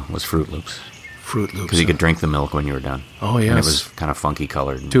was Fruit Loops. Fruit Loops. Because you could drink the milk when you were done. Oh, yes. And it was kind of funky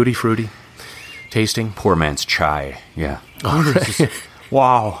colored. Tutti fruity. Tasting. Poor man's chai. Yeah. Oh, right.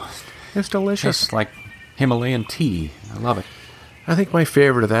 Wow. It's delicious. Just like Himalayan tea. I love it. I think my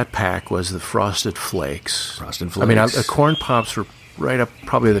favorite of that pack was the Frosted Flakes. Frosted Flakes. I mean, the Corn Pops were right up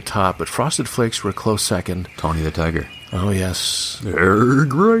probably the top, but Frosted Flakes were a close second. Tony the Tiger. Oh, yes. They're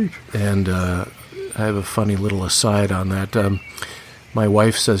great. And I have a funny little aside on that. My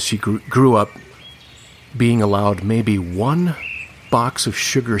wife says she grew up being allowed maybe 1 box of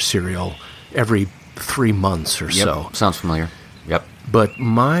sugar cereal every 3 months or so. Sounds familiar. Yep. But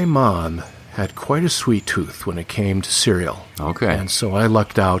my mom had quite a sweet tooth when it came to cereal. Okay. And so I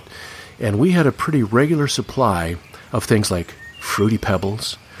lucked out, and we had a pretty regular supply of things like Fruity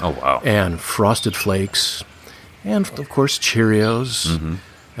Pebbles. Oh, wow. And Frosted Flakes, and, of course, Cheerios,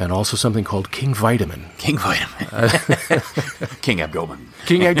 and also something called King Vitamin. King Vitamin. King Abdomen.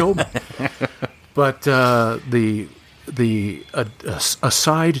 King Abdomen. But the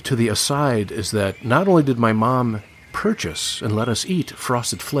aside to the aside is that not only did my mom purchase and let us eat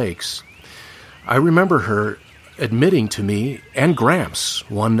Frosted Flakes, I remember her admitting to me and Gramps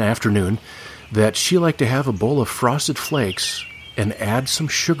one afternoon that she liked to have a bowl of Frosted Flakes and add some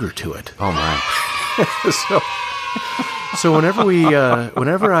sugar to it. Oh, my. So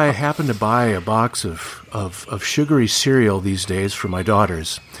whenever I happen to buy a box of sugary cereal these days for my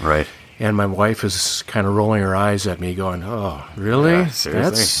daughters, right, And my wife is kind of rolling her eyes at me, going, "Oh, really? Yeah,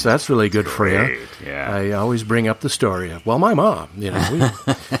 seriously? That's really good for you." Yeah. I always bring up the story of, well, my mom,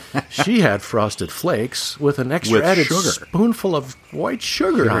 she had Frosted Flakes with an extra With added sugar. spoonful of white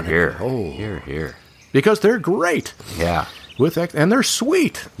sugar on Here. it. Oh, Here. because they're great. Yeah. And they're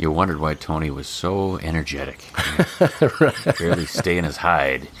sweet. You wondered why Tony was so energetic. Barely stay in his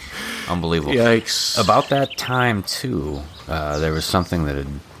hide. Unbelievable. Yikes. About that time, too, there was something that had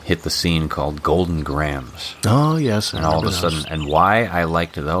hit the scene called Golden Grams. Oh, yes. And all of a sudden, and why I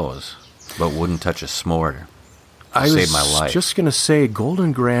liked those, but wouldn't touch a s'more to save my life. I was just going to say,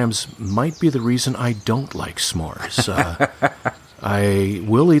 Golden Grams might be the reason I don't like s'mores. I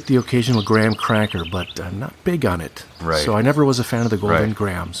will eat the occasional graham cracker, but I'm not big on it. Right. So I never was a fan of the Golden Right.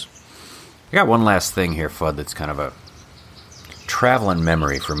 Grams. I got one last thing here, Fudd, that's kind of a traveling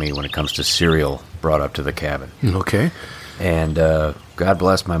memory for me when it comes to cereal brought up to the cabin. Okay. And God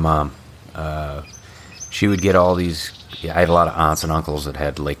bless my mom. She would get all these... Yeah, I had a lot of aunts and uncles that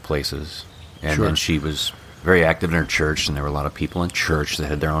had lake places. And Sure. then she was very active in her church, and there were a lot of people in church that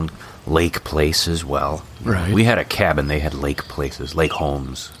had their own lake place as well. Right. We had a cabin. They had lake places, lake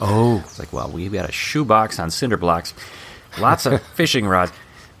homes. Oh. It's like, well, we've got a shoebox on cinder blocks, lots of fishing rods.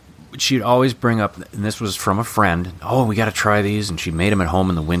 She'd always bring up, and this was from a friend, oh, we got to try these, and she made them at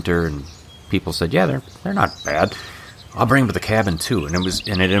home in the winter, and people said, yeah, they're not bad. I'll bring them to the cabin, too. And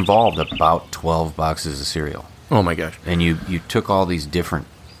it involved about 12 boxes of cereal. Oh, my gosh. And you took all these different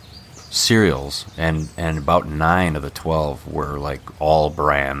cereals, and about 9 of the 12 were like all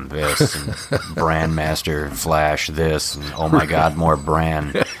Bran this, and Bran Master Flash this, and oh my God, more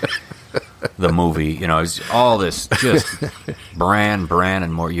Bran. The movie, it was all this, just Bran,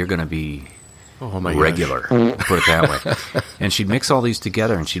 and more. You're going to be regular, put it that way. And she'd mix all these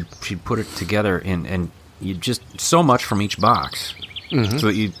together, and she'd put it together and you just so much from each box. Mm-hmm.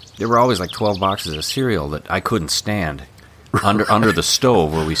 So that there were always like 12 boxes of cereal that I couldn't stand under the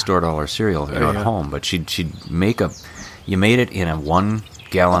stove where we stored all our cereal at home. But she'd make you made it in a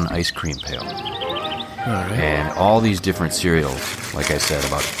 1-gallon ice cream pail. All right. And all these different cereals, like I said,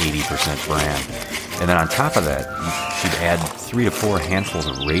 about 80% Bran. And then on top of that, she'd add 3 to 4 handfuls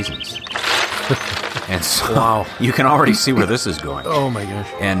of raisins. And so you can already see where this is going. Oh, my gosh.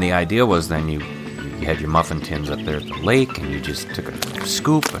 And the idea was then you had your muffin tins up there at the lake, and you just took a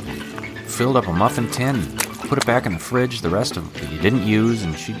scoop and filled up a muffin tin and put it back in the fridge. The rest of it you didn't use,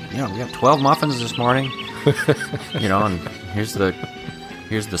 and we got 12 muffins this morning. And here's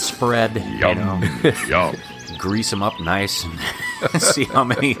the spread. Yum. Grease them up nice and see how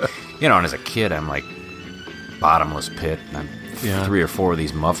many. And as a kid, I'm like bottomless pit. I'm 3 or 4 of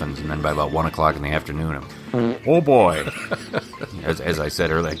these muffins, and then by about 1 o'clock in the afternoon, I'm, oh boy. As I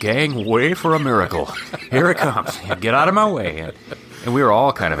said earlier, gang, wait for a miracle. Here it comes. Get out of my way. And we were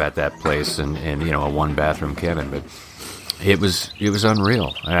all kind of at that place in a 1-bathroom cabin, but it was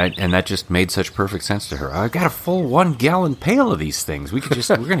unreal. And that just made such perfect sense to her. I got a full 1-gallon pail of these things. We're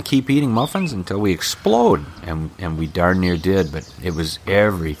going to keep eating muffins until we explode. And we darn near did, but it was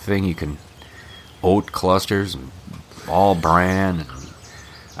everything you can, oat clusters and all Bran.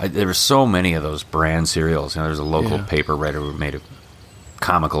 There were so many of those Bran cereals. There's a local paper writer who made a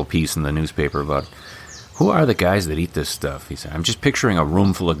comical piece in the newspaper about who are the guys that eat this stuff. He said, I'm just picturing a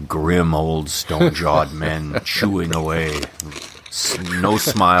room full of grim old stone-jawed men chewing away. No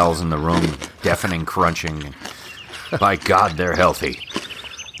smiles in the room, deafening crunching. By God, they're healthy.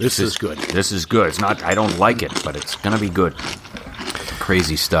 This is good. This is good. It's not. I don't like it, but it's going to be good.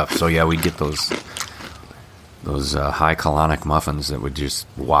 Crazy stuff. So yeah, we'd get those high colonic muffins that would just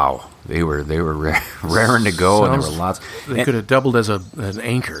they were raring to go. And there were lots. They could have doubled as an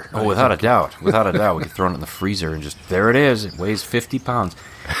anchor. Oh, without a doubt, we could throw it in the freezer and just there it is. It weighs 50 pounds.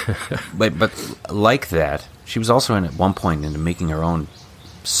 but like that, she was also at one point into making her own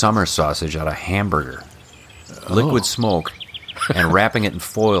summer sausage out of hamburger, liquid smoke, and wrapping it in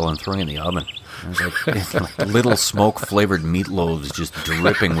foil and throwing it in the oven. It was like little smoke-flavored meatloaves just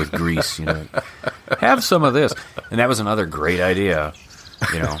dripping with grease. Have some of this. And that was another great idea.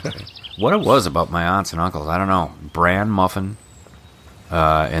 What it was about my aunts and uncles, I don't know. Bran muffin,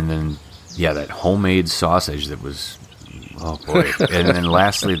 and then, that homemade sausage that was, oh boy. And then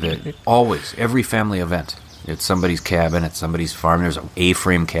lastly, every family event. At somebody's cabin, at somebody's farm. There's an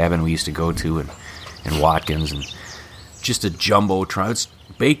A-frame cabin we used to go to in Watkins, and just a jumbotron. It's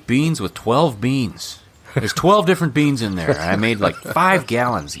baked beans with 12 beans. There's 12 different beans in there. I made like 5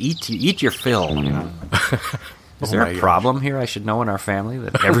 gallons. Eat your fill. Is there a problem here I should know in our family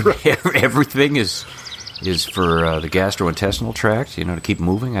that everything is for the gastrointestinal tract? To keep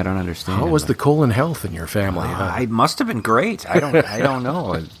moving. I don't understand. How was the colon health in your family? It must have been great. I don't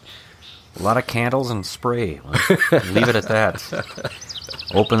know. A lot of candles and spray. Leave it at that.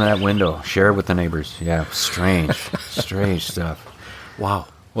 Open that window. Share it with the neighbors. Yeah, strange stuff. Wow.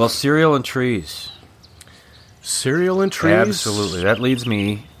 Well, cereal and trees. Cereal and trees? Absolutely. That leads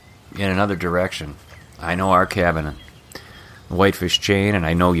me in another direction. I know our cabin, the Whitefish Chain, and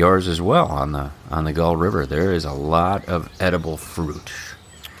I know yours as well on the Gull River. There is a lot of edible fruit.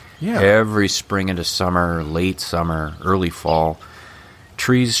 Yeah. Every spring into summer, late summer, early fall.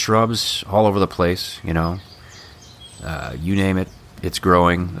 Trees, shrubs, all over the place, you know. You name it, it's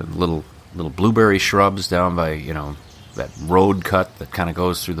growing. The little blueberry shrubs down by, you know, that road cut that kind of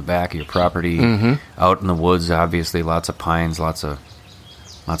goes through the back of your property. Mm-hmm. Out in the woods, obviously, lots of pines, lots of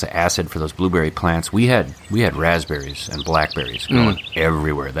acid for those blueberry plants. We had raspberries and blackberries growing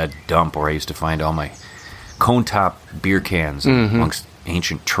everywhere. That dump where I used to find all my cone top beer cans amongst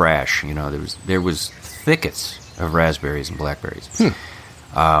ancient trash. You know, there was thickets of raspberries and blackberries,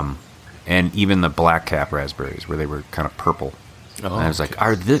 and even the black cap raspberries where they were kind of purple. And I was like,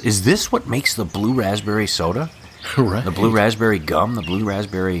 is this what makes the blue raspberry soda? Right. The blue raspberry gum, the blue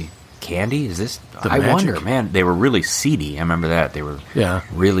raspberry candy? Is this? I magic. wonder, man. They were really seedy. I remember that. They were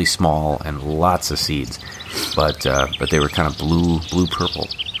really small and lots of seeds, but they were kind of blue purple.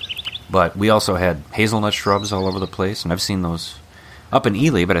 But we also had hazelnut shrubs all over the place, and I've seen those up in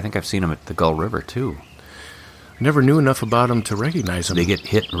Ely, but I think I've seen them at the Gull River too. Never knew enough about them to recognize them. They get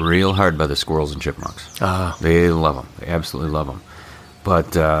hit real hard by the squirrels and chipmunks. They love them. They absolutely love them.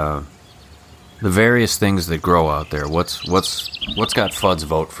 But the various things that grow out there, what's got Fudd's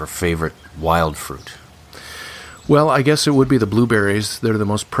vote for favorite wild fruit? Well, I guess it would be the blueberries. They're the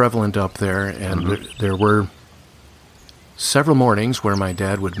most prevalent up there, and there were several mornings where my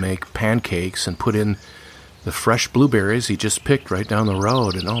dad would make pancakes and put in the fresh blueberries he just picked right down the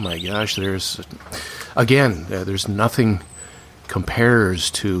road. And oh my gosh, there's nothing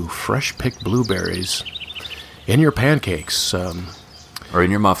compares to fresh picked blueberries in your pancakes. Or in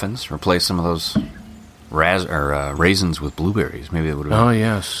your muffins. Replace some of those raisins with blueberries. Maybe it would have been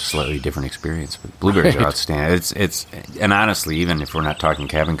a slightly different experience. But blueberries are outstanding. And honestly, even if we're not talking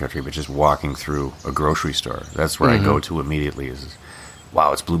cabin country, but just walking through a grocery store, that's where I go to immediately is,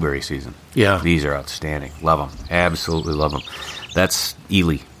 wow, it's blueberry season. Yeah. These are outstanding. Love them. Absolutely love them. That's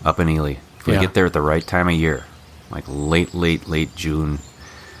Ely, up in Ely. If we get there at the right time of year, like late June,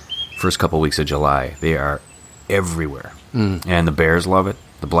 first couple weeks of July, they are everywhere. And the bears love it.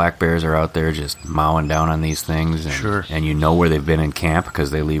 The black bears are out there just mowing down on these things. And, and you know where they've been in camp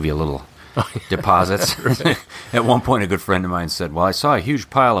because they leave you little deposits. At one point, a good friend of mine said, well, I saw a huge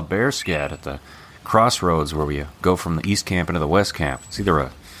pile of bear scat at the crossroads where we go from the east camp into the west camp. It's either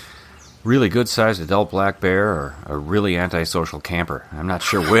a really good-sized adult black bear or a really antisocial camper. I'm not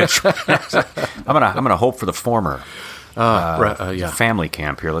sure which. I'm gonna hope for the former. Family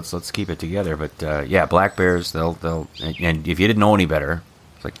camp here. Let's keep it together. But black bears. They'll and if you didn't know any better,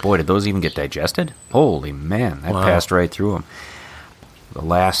 it's like, boy, did those even get digested? Holy man, that passed right through them. The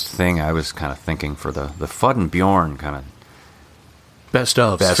last thing I was kind of thinking for the Fudd and Bjorn kind of best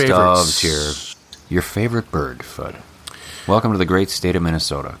ofs here. Your favorite bird, Fudd. Welcome to the great state of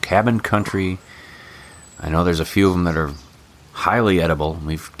Minnesota, cabin country. I know there's a few of them that are highly edible.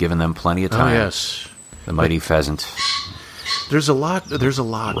 We've given them plenty of time. Oh yes. The mighty pheasant. There's a lot that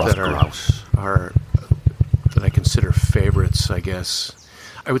are that I consider favorites, I guess.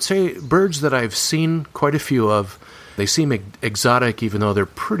 I would say birds that I've seen quite a few of. They seem exotic, even though they're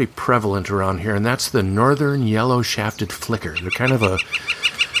pretty prevalent around here, and that's the northern yellow-shafted flicker.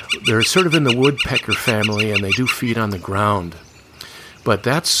 They're sort of in the woodpecker family, and they do feed on the ground. But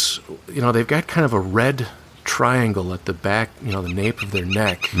that's, they've got kind of a red triangle at the back, the nape of their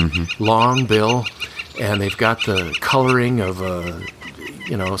neck, long bill. And they've got the coloring of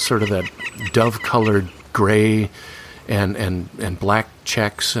sort of that dove-colored gray and black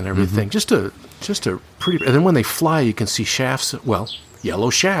checks and everything. Just a pretty. And then when they fly, you can see yellow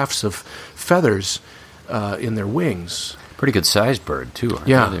shafts of feathers in their wings. Pretty good sized bird too.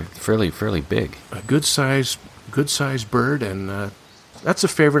 They're fairly big. A good sized bird, and that's a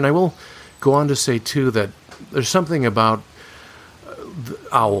favorite. And I will go on to say too that there's something about the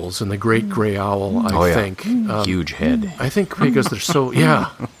owls and the great gray owl, I think. Huge head. I think because they're so,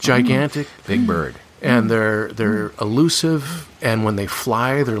 gigantic. Big bird. And they're elusive, and when they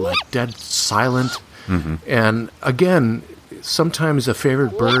fly, they're like dead silent. And again, sometimes a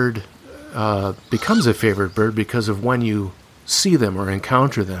favorite bird becomes a favorite bird because of when you see them or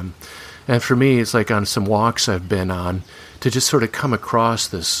encounter them. And for me, it's like on some walks I've been on, to just sort of come across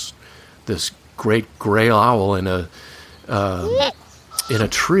this great gray owl in a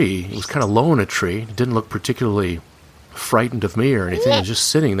tree. It was kind of low in a tree. It didn't look particularly frightened of me or anything. I was just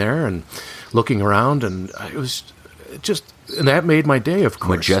sitting there and looking around, and it was just, and that made my day, of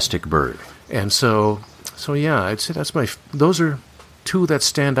course. Majestic bird. And so yeah, I'd say those are two that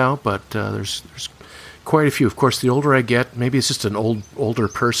stand out, but there's quite a few. Of course, the older I get, maybe it's just an older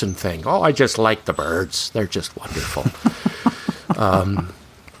person thing. Oh, I just like the birds. They're just wonderful.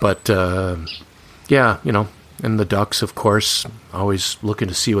 Yeah, and the ducks, of course, always looking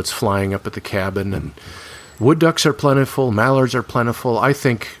to see what's flying up at the cabin. And wood ducks are plentiful. Mallards are plentiful. I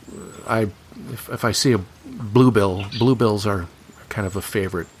think if I see a bluebills are kind of a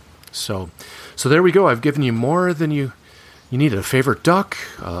favorite. So there we go. I've given you more than you needed. A favorite duck,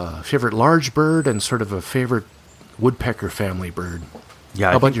 a favorite large bird, and sort of a favorite woodpecker family bird.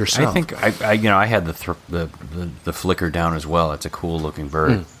 Yeah. How about yourself? I think I had the flicker down as well. It's a cool looking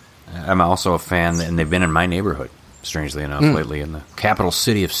bird. I'm also a fan, and they've been in my neighborhood, strangely enough, lately. In the capital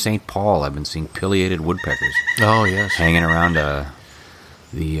city of St. Paul, I've been seeing pileated woodpeckers. Oh, yes. Hanging around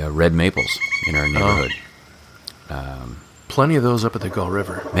the red maples in our neighborhood. Plenty of those up at the Gull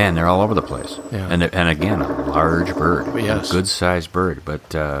River. Man, they're all over the place. Yeah. And again, a large bird. Yes. A good-sized bird.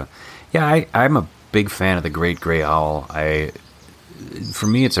 But, I'm a big fan of the great gray owl. For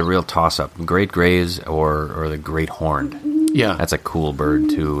me, it's a real toss-up. Great grays or the great horned. Yeah. That's a cool bird,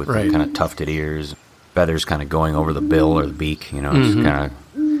 too, with the kind of tufted ears, feathers kind of going over the bill or the beak. It's kind of,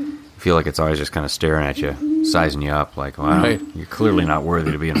 feel like it's always just kind of staring at you, sizing you up, like, wow, you're clearly not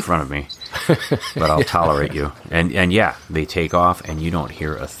worthy to be in front of me, but I'll tolerate you. And yeah, they take off, and you don't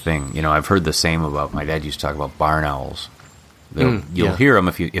hear a thing. I've heard the same about, my dad used to talk about barn owls. You'll hear them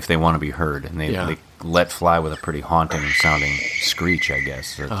if they want to be heard, and they let fly with a pretty haunting sounding screech, I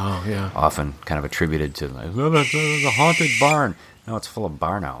guess. Often kind of attributed to the haunted barn. No, it's full of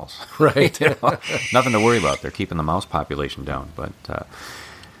barn owls. Right. Nothing to worry about. They're keeping the mouse population down. But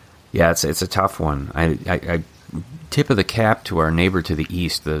it's a tough one. I tip of the cap to our neighbor to the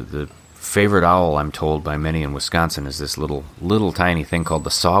east. The favorite owl, I'm told by many in Wisconsin, is this little tiny thing called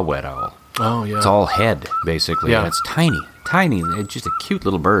the saw-whet owl. Oh, yeah. It's all head, basically. Yeah. And it's tiny. It's just a cute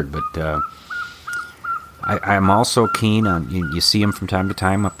little bird. But I'm also keen on, you see them from time to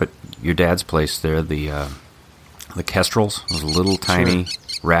time up at your dad's place there, the kestrels, those little tiny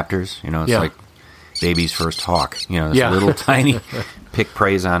raptors. It's like baby's first hawk. This little tiny pick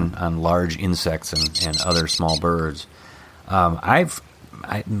preys on large insects and other small birds.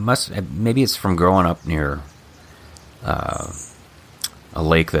 Maybe it's from growing up near a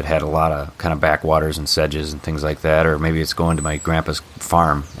lake that had a lot of kind of backwaters and sedges and things like that, or maybe it's going to my grandpa's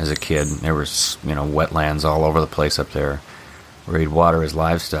farm as a kid. There was wetlands all over the place up there where he'd water his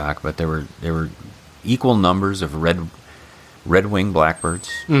livestock, but there were equal numbers of red-winged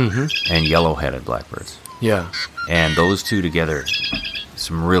blackbirds and yellow-headed blackbirds. Yeah. And those two together,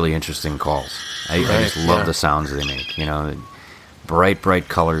 some really interesting calls. I just love the sounds they make. Bright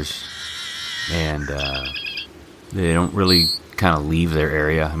colors, and they don't really kind of leave their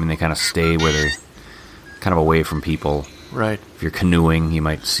area. I mean, they kind of stay where they're kind of away from people. Right. If you're canoeing, you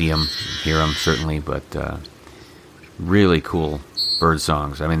might see them, hear them, certainly, but really cool bird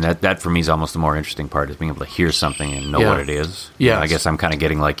songs. I mean, that for me is almost the more interesting part, is being able to hear something and know what it is. Yeah. I guess I'm kind of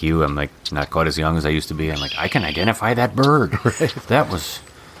getting like you. I'm like not quite as young as I used to be. I'm like, I can identify that bird. Right. That was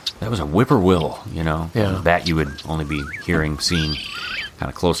a whippoorwill, Yeah. That you would only be hearing, seeing kind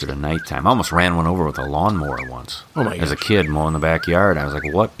of closer to nighttime. I almost ran one over with a lawnmower once. Oh my As a gosh. kid mowing the backyard. I was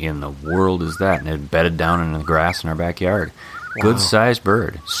like, what in the world is that? And it bedded down in the grass in our backyard. Wow. Good-sized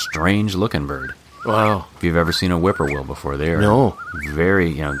bird. Strange-looking bird. Wow. If you've ever seen a whippoorwill before, they are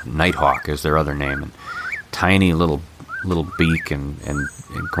very, nighthawk is their other name. And tiny little beak and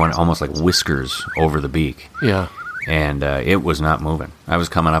going almost like whiskers over the beak. Yeah. And it was not moving. I was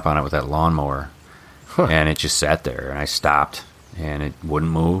coming up on it with that lawnmower, and it just sat there, and I stopped, and it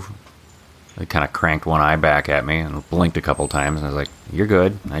wouldn't move. It kind of cranked one eye back at me and blinked a couple times, and I was like, you're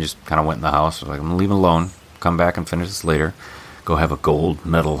good. And I just kind of went in the house. I was like, I'm going to leave it alone. Come back and finish this later. Go have a gold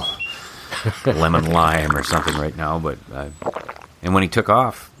medal lemon lime or something right now. But and when he took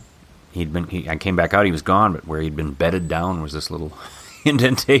off, I came back out, he was gone, but where he'd been bedded down was this little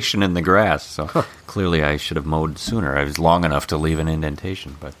indentation in the grass. So clearly I should have mowed sooner. I was long enough to leave an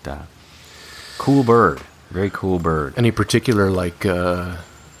indentation. But cool bird. Very cool bird. Any particular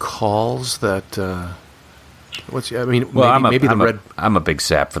calls that? I'm a big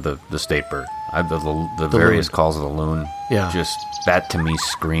sap for the state bird. The various loon. calls of the loon. Yeah. Just that to me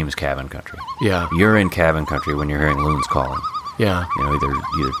screams cabin country. Yeah. You're in cabin country when you're hearing loons calling. Yeah. Either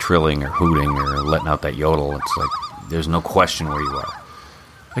trilling or hooting or letting out that yodel. It's like there's no question where you are.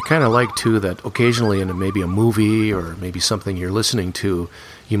 I kind of like, too, that occasionally in maybe a movie or maybe something you're listening to,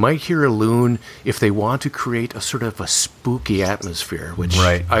 you might hear a loon if they want to create a sort of a spooky atmosphere, which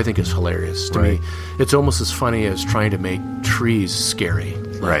I think is hilarious. To me, it's almost as funny as trying to make trees scary.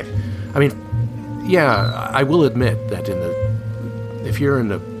 Right. I mean, yeah, I will admit that if you're in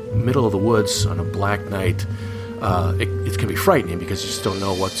the middle of the woods on a black night, it can be frightening because you just don't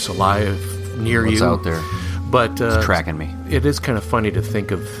know what's alive near you. What's out there. But it's tracking me. It is kind of funny to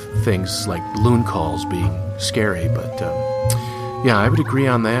think of things like loon calls being scary. But yeah, I would agree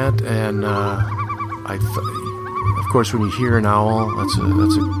on that. And of course, when you hear an owl, that's a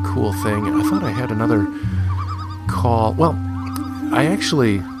cool thing. I thought I had another call. Well,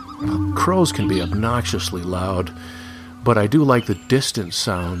 crows can be obnoxiously loud, but I do like the distant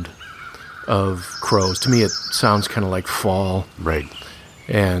sound of crows. To me, it sounds kind of like fall. Right.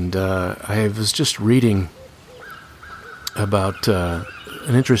 And I was just reading about an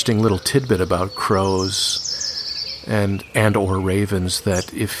interesting little tidbit about crows and or ravens,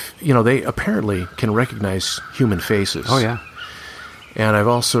 that if, they apparently can recognize human faces. Oh, yeah. And I've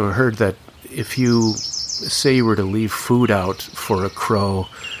also heard that if you say you were to leave food out for a crow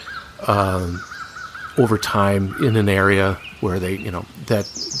over time in an area where they, that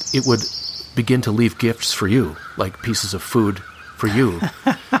it would begin to leave gifts for you, like pieces of food for you.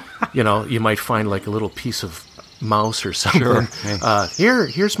 You might find like a little piece of mouse or something. Sure.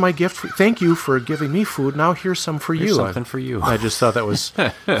 Hey. Here's my gift. Thank you for giving me food. Now here's some for you. Something for you. I just thought that was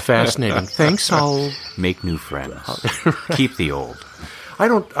fascinating. Thanks. I'll make new friends. Keep the old.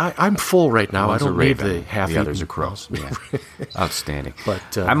 I'm full right now. I don't need the half-eaten. The others are crows. Yeah. Outstanding.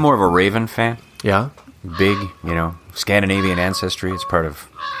 But I'm more of a raven fan. Yeah. Big, Scandinavian ancestry. It's part of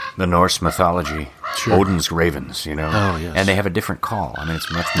the Norse mythology. Sure. Odin's ravens, Oh, yes. And they have a different call. I mean,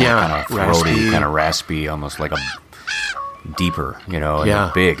 it's much more kind of throaty, kind of raspy, almost like a deeper, and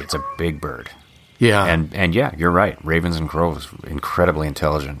it's a big bird. Yeah. And yeah, you're right. Ravens and crows, incredibly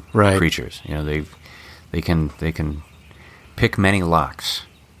intelligent creatures. They can pick many locks.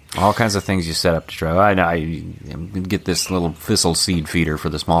 All kinds of things you set up to try. I get this little thistle seed feeder for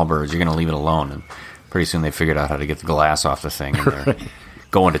the small birds. You're going to leave it alone, and pretty soon they figured out how to get the glass off the thing, and they're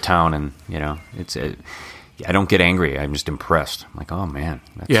going to town. And I don't get angry. I'm just impressed. I'm like, oh man,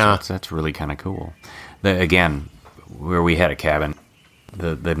 that's really kind of cool. Again, where we had a cabin,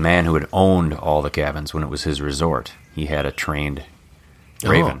 the man who had owned all the cabins when it was his resort, he had a trained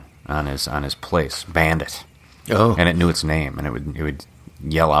raven on his place, Bandit. Oh, and it knew its name, and it would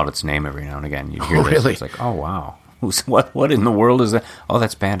yell out its name every now and again. You'd hear this. Really? It's like, oh wow, what in the world is that? Oh,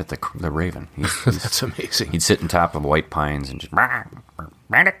 that's Bandit, the raven. That's amazing. He'd sit on top of white pines and just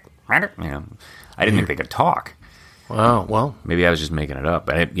Bandit. I didn't think they could talk. Wow. Well, maybe I was just making it up.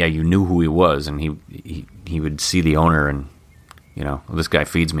 But you knew who he was, and he would see the owner, and this guy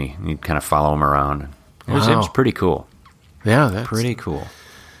feeds me. And he'd kind of follow him around. It was pretty cool. Yeah, that's pretty cool.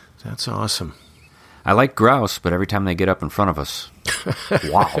 That's awesome. I like grouse, but every time they get up in front of us,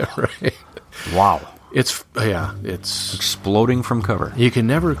 wow. Right. Wow. It's exploding from cover. You can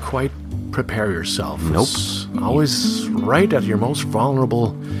never quite prepare yourself. Nope. It's always right at your most vulnerable.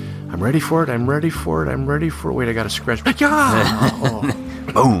 I'm ready for it. Wait, I got to scratch. Yeah.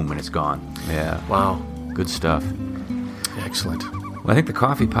 Boom, and it's gone. Yeah. Wow. Good stuff. Excellent. Well, I think the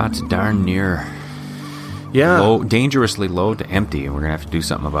coffee pot's darn near... Yeah, dangerously low to empty, and we're gonna have to do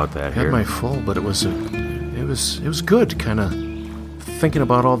something about that. I had my full, but it was good. Kind of thinking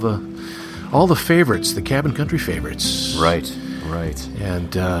about all the favorites, the cabin country favorites. Right.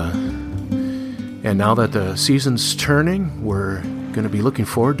 And now that the season's turning, we're going to be looking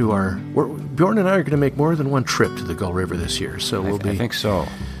forward to Bjorn and I are going to make more than one trip to the Gull River this year, so I think so.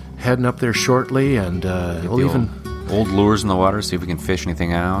 Heading up there shortly, and we'll even old lures in the water, see if we can fish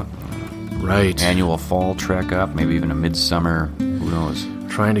anything out. Right. Annual fall trek up, maybe even a midsummer, who knows.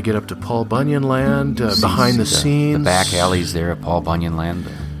 Trying to get up to Paul Bunyan Land, behind the scenes. The back alleys there at Paul Bunyan Land.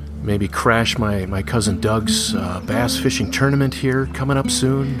 Maybe crash my cousin Doug's bass fishing tournament here coming up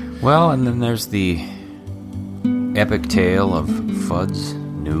soon. Well, and then there's the epic tale of Fudd's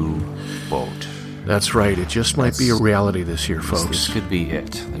new boat. That's right. It just might be a reality this year, folks. This could be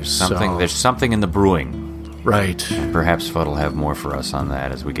it. There's something in the brewing. Right. Perhaps Fudd will have more for us on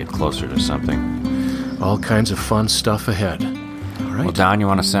that as we get closer to something. All kinds of fun stuff ahead. All right. Well, Don, you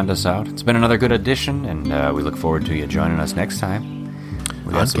want to send us out? It's been another good edition, and we look forward to you joining us next time.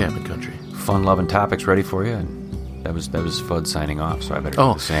 We got on some Cabin Country. Fun-loving topics ready for you, and that was Fudd signing off, so I better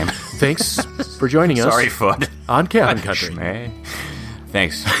do the same. Thanks for joining us. Sorry, Fudd. On Cabin Country.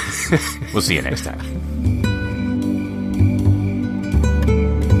 Thanks. We'll see you next time.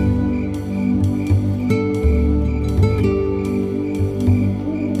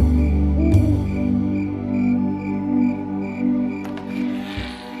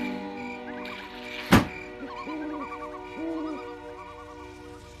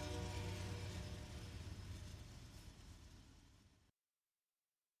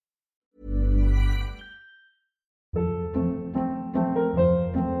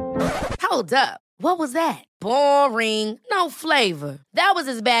 Hold up. What was that? Boring. No flavor. That was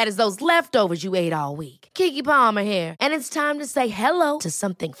as bad as those leftovers you ate all week. Keke Palmer here, and it's time to say hello to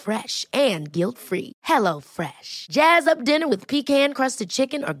something fresh and guilt-free. Hello Fresh. Jazz up dinner with pecan-crusted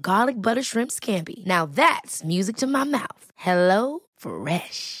chicken or garlic butter shrimp scampi. Now that's music to my mouth. Hello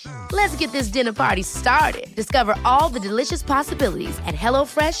Fresh. Let's get this dinner party started. Discover all the delicious possibilities at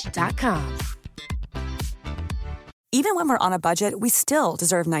HelloFresh.com. Even when we're on a budget, we still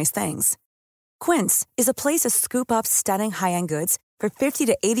deserve nice things. Quince is a place to scoop up stunning high-end goods for 50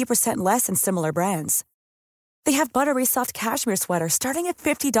 to 80% less than similar brands. They have buttery soft cashmere sweaters starting at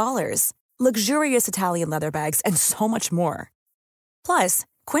 $50, luxurious Italian leather bags, and so much more. Plus,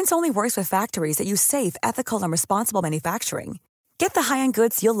 Quince only works with factories that use safe, ethical, and responsible manufacturing. Get the high-end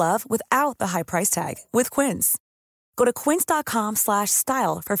goods you'll love without the high price tag with Quince. Go to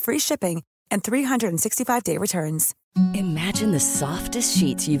quince.com/style for free shipping and 365-day returns. Imagine the softest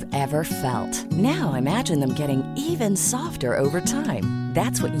sheets you've ever felt. Now imagine them getting even softer over time.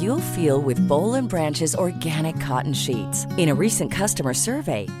 That's what you'll feel with Boll & Branch's organic cotton sheets. In a recent customer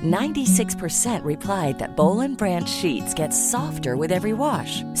survey, 96% replied that Boll & Branch sheets get softer with every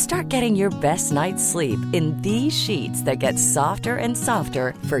wash. Start getting your best night's sleep in these sheets that get softer and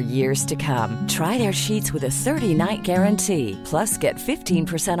softer for years to come. Try their sheets with a 30-night guarantee. Plus, get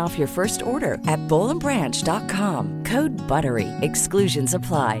 15% off your first order at bollandbranch.com. Code BUTTERY. Exclusions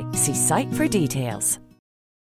apply. See site for details.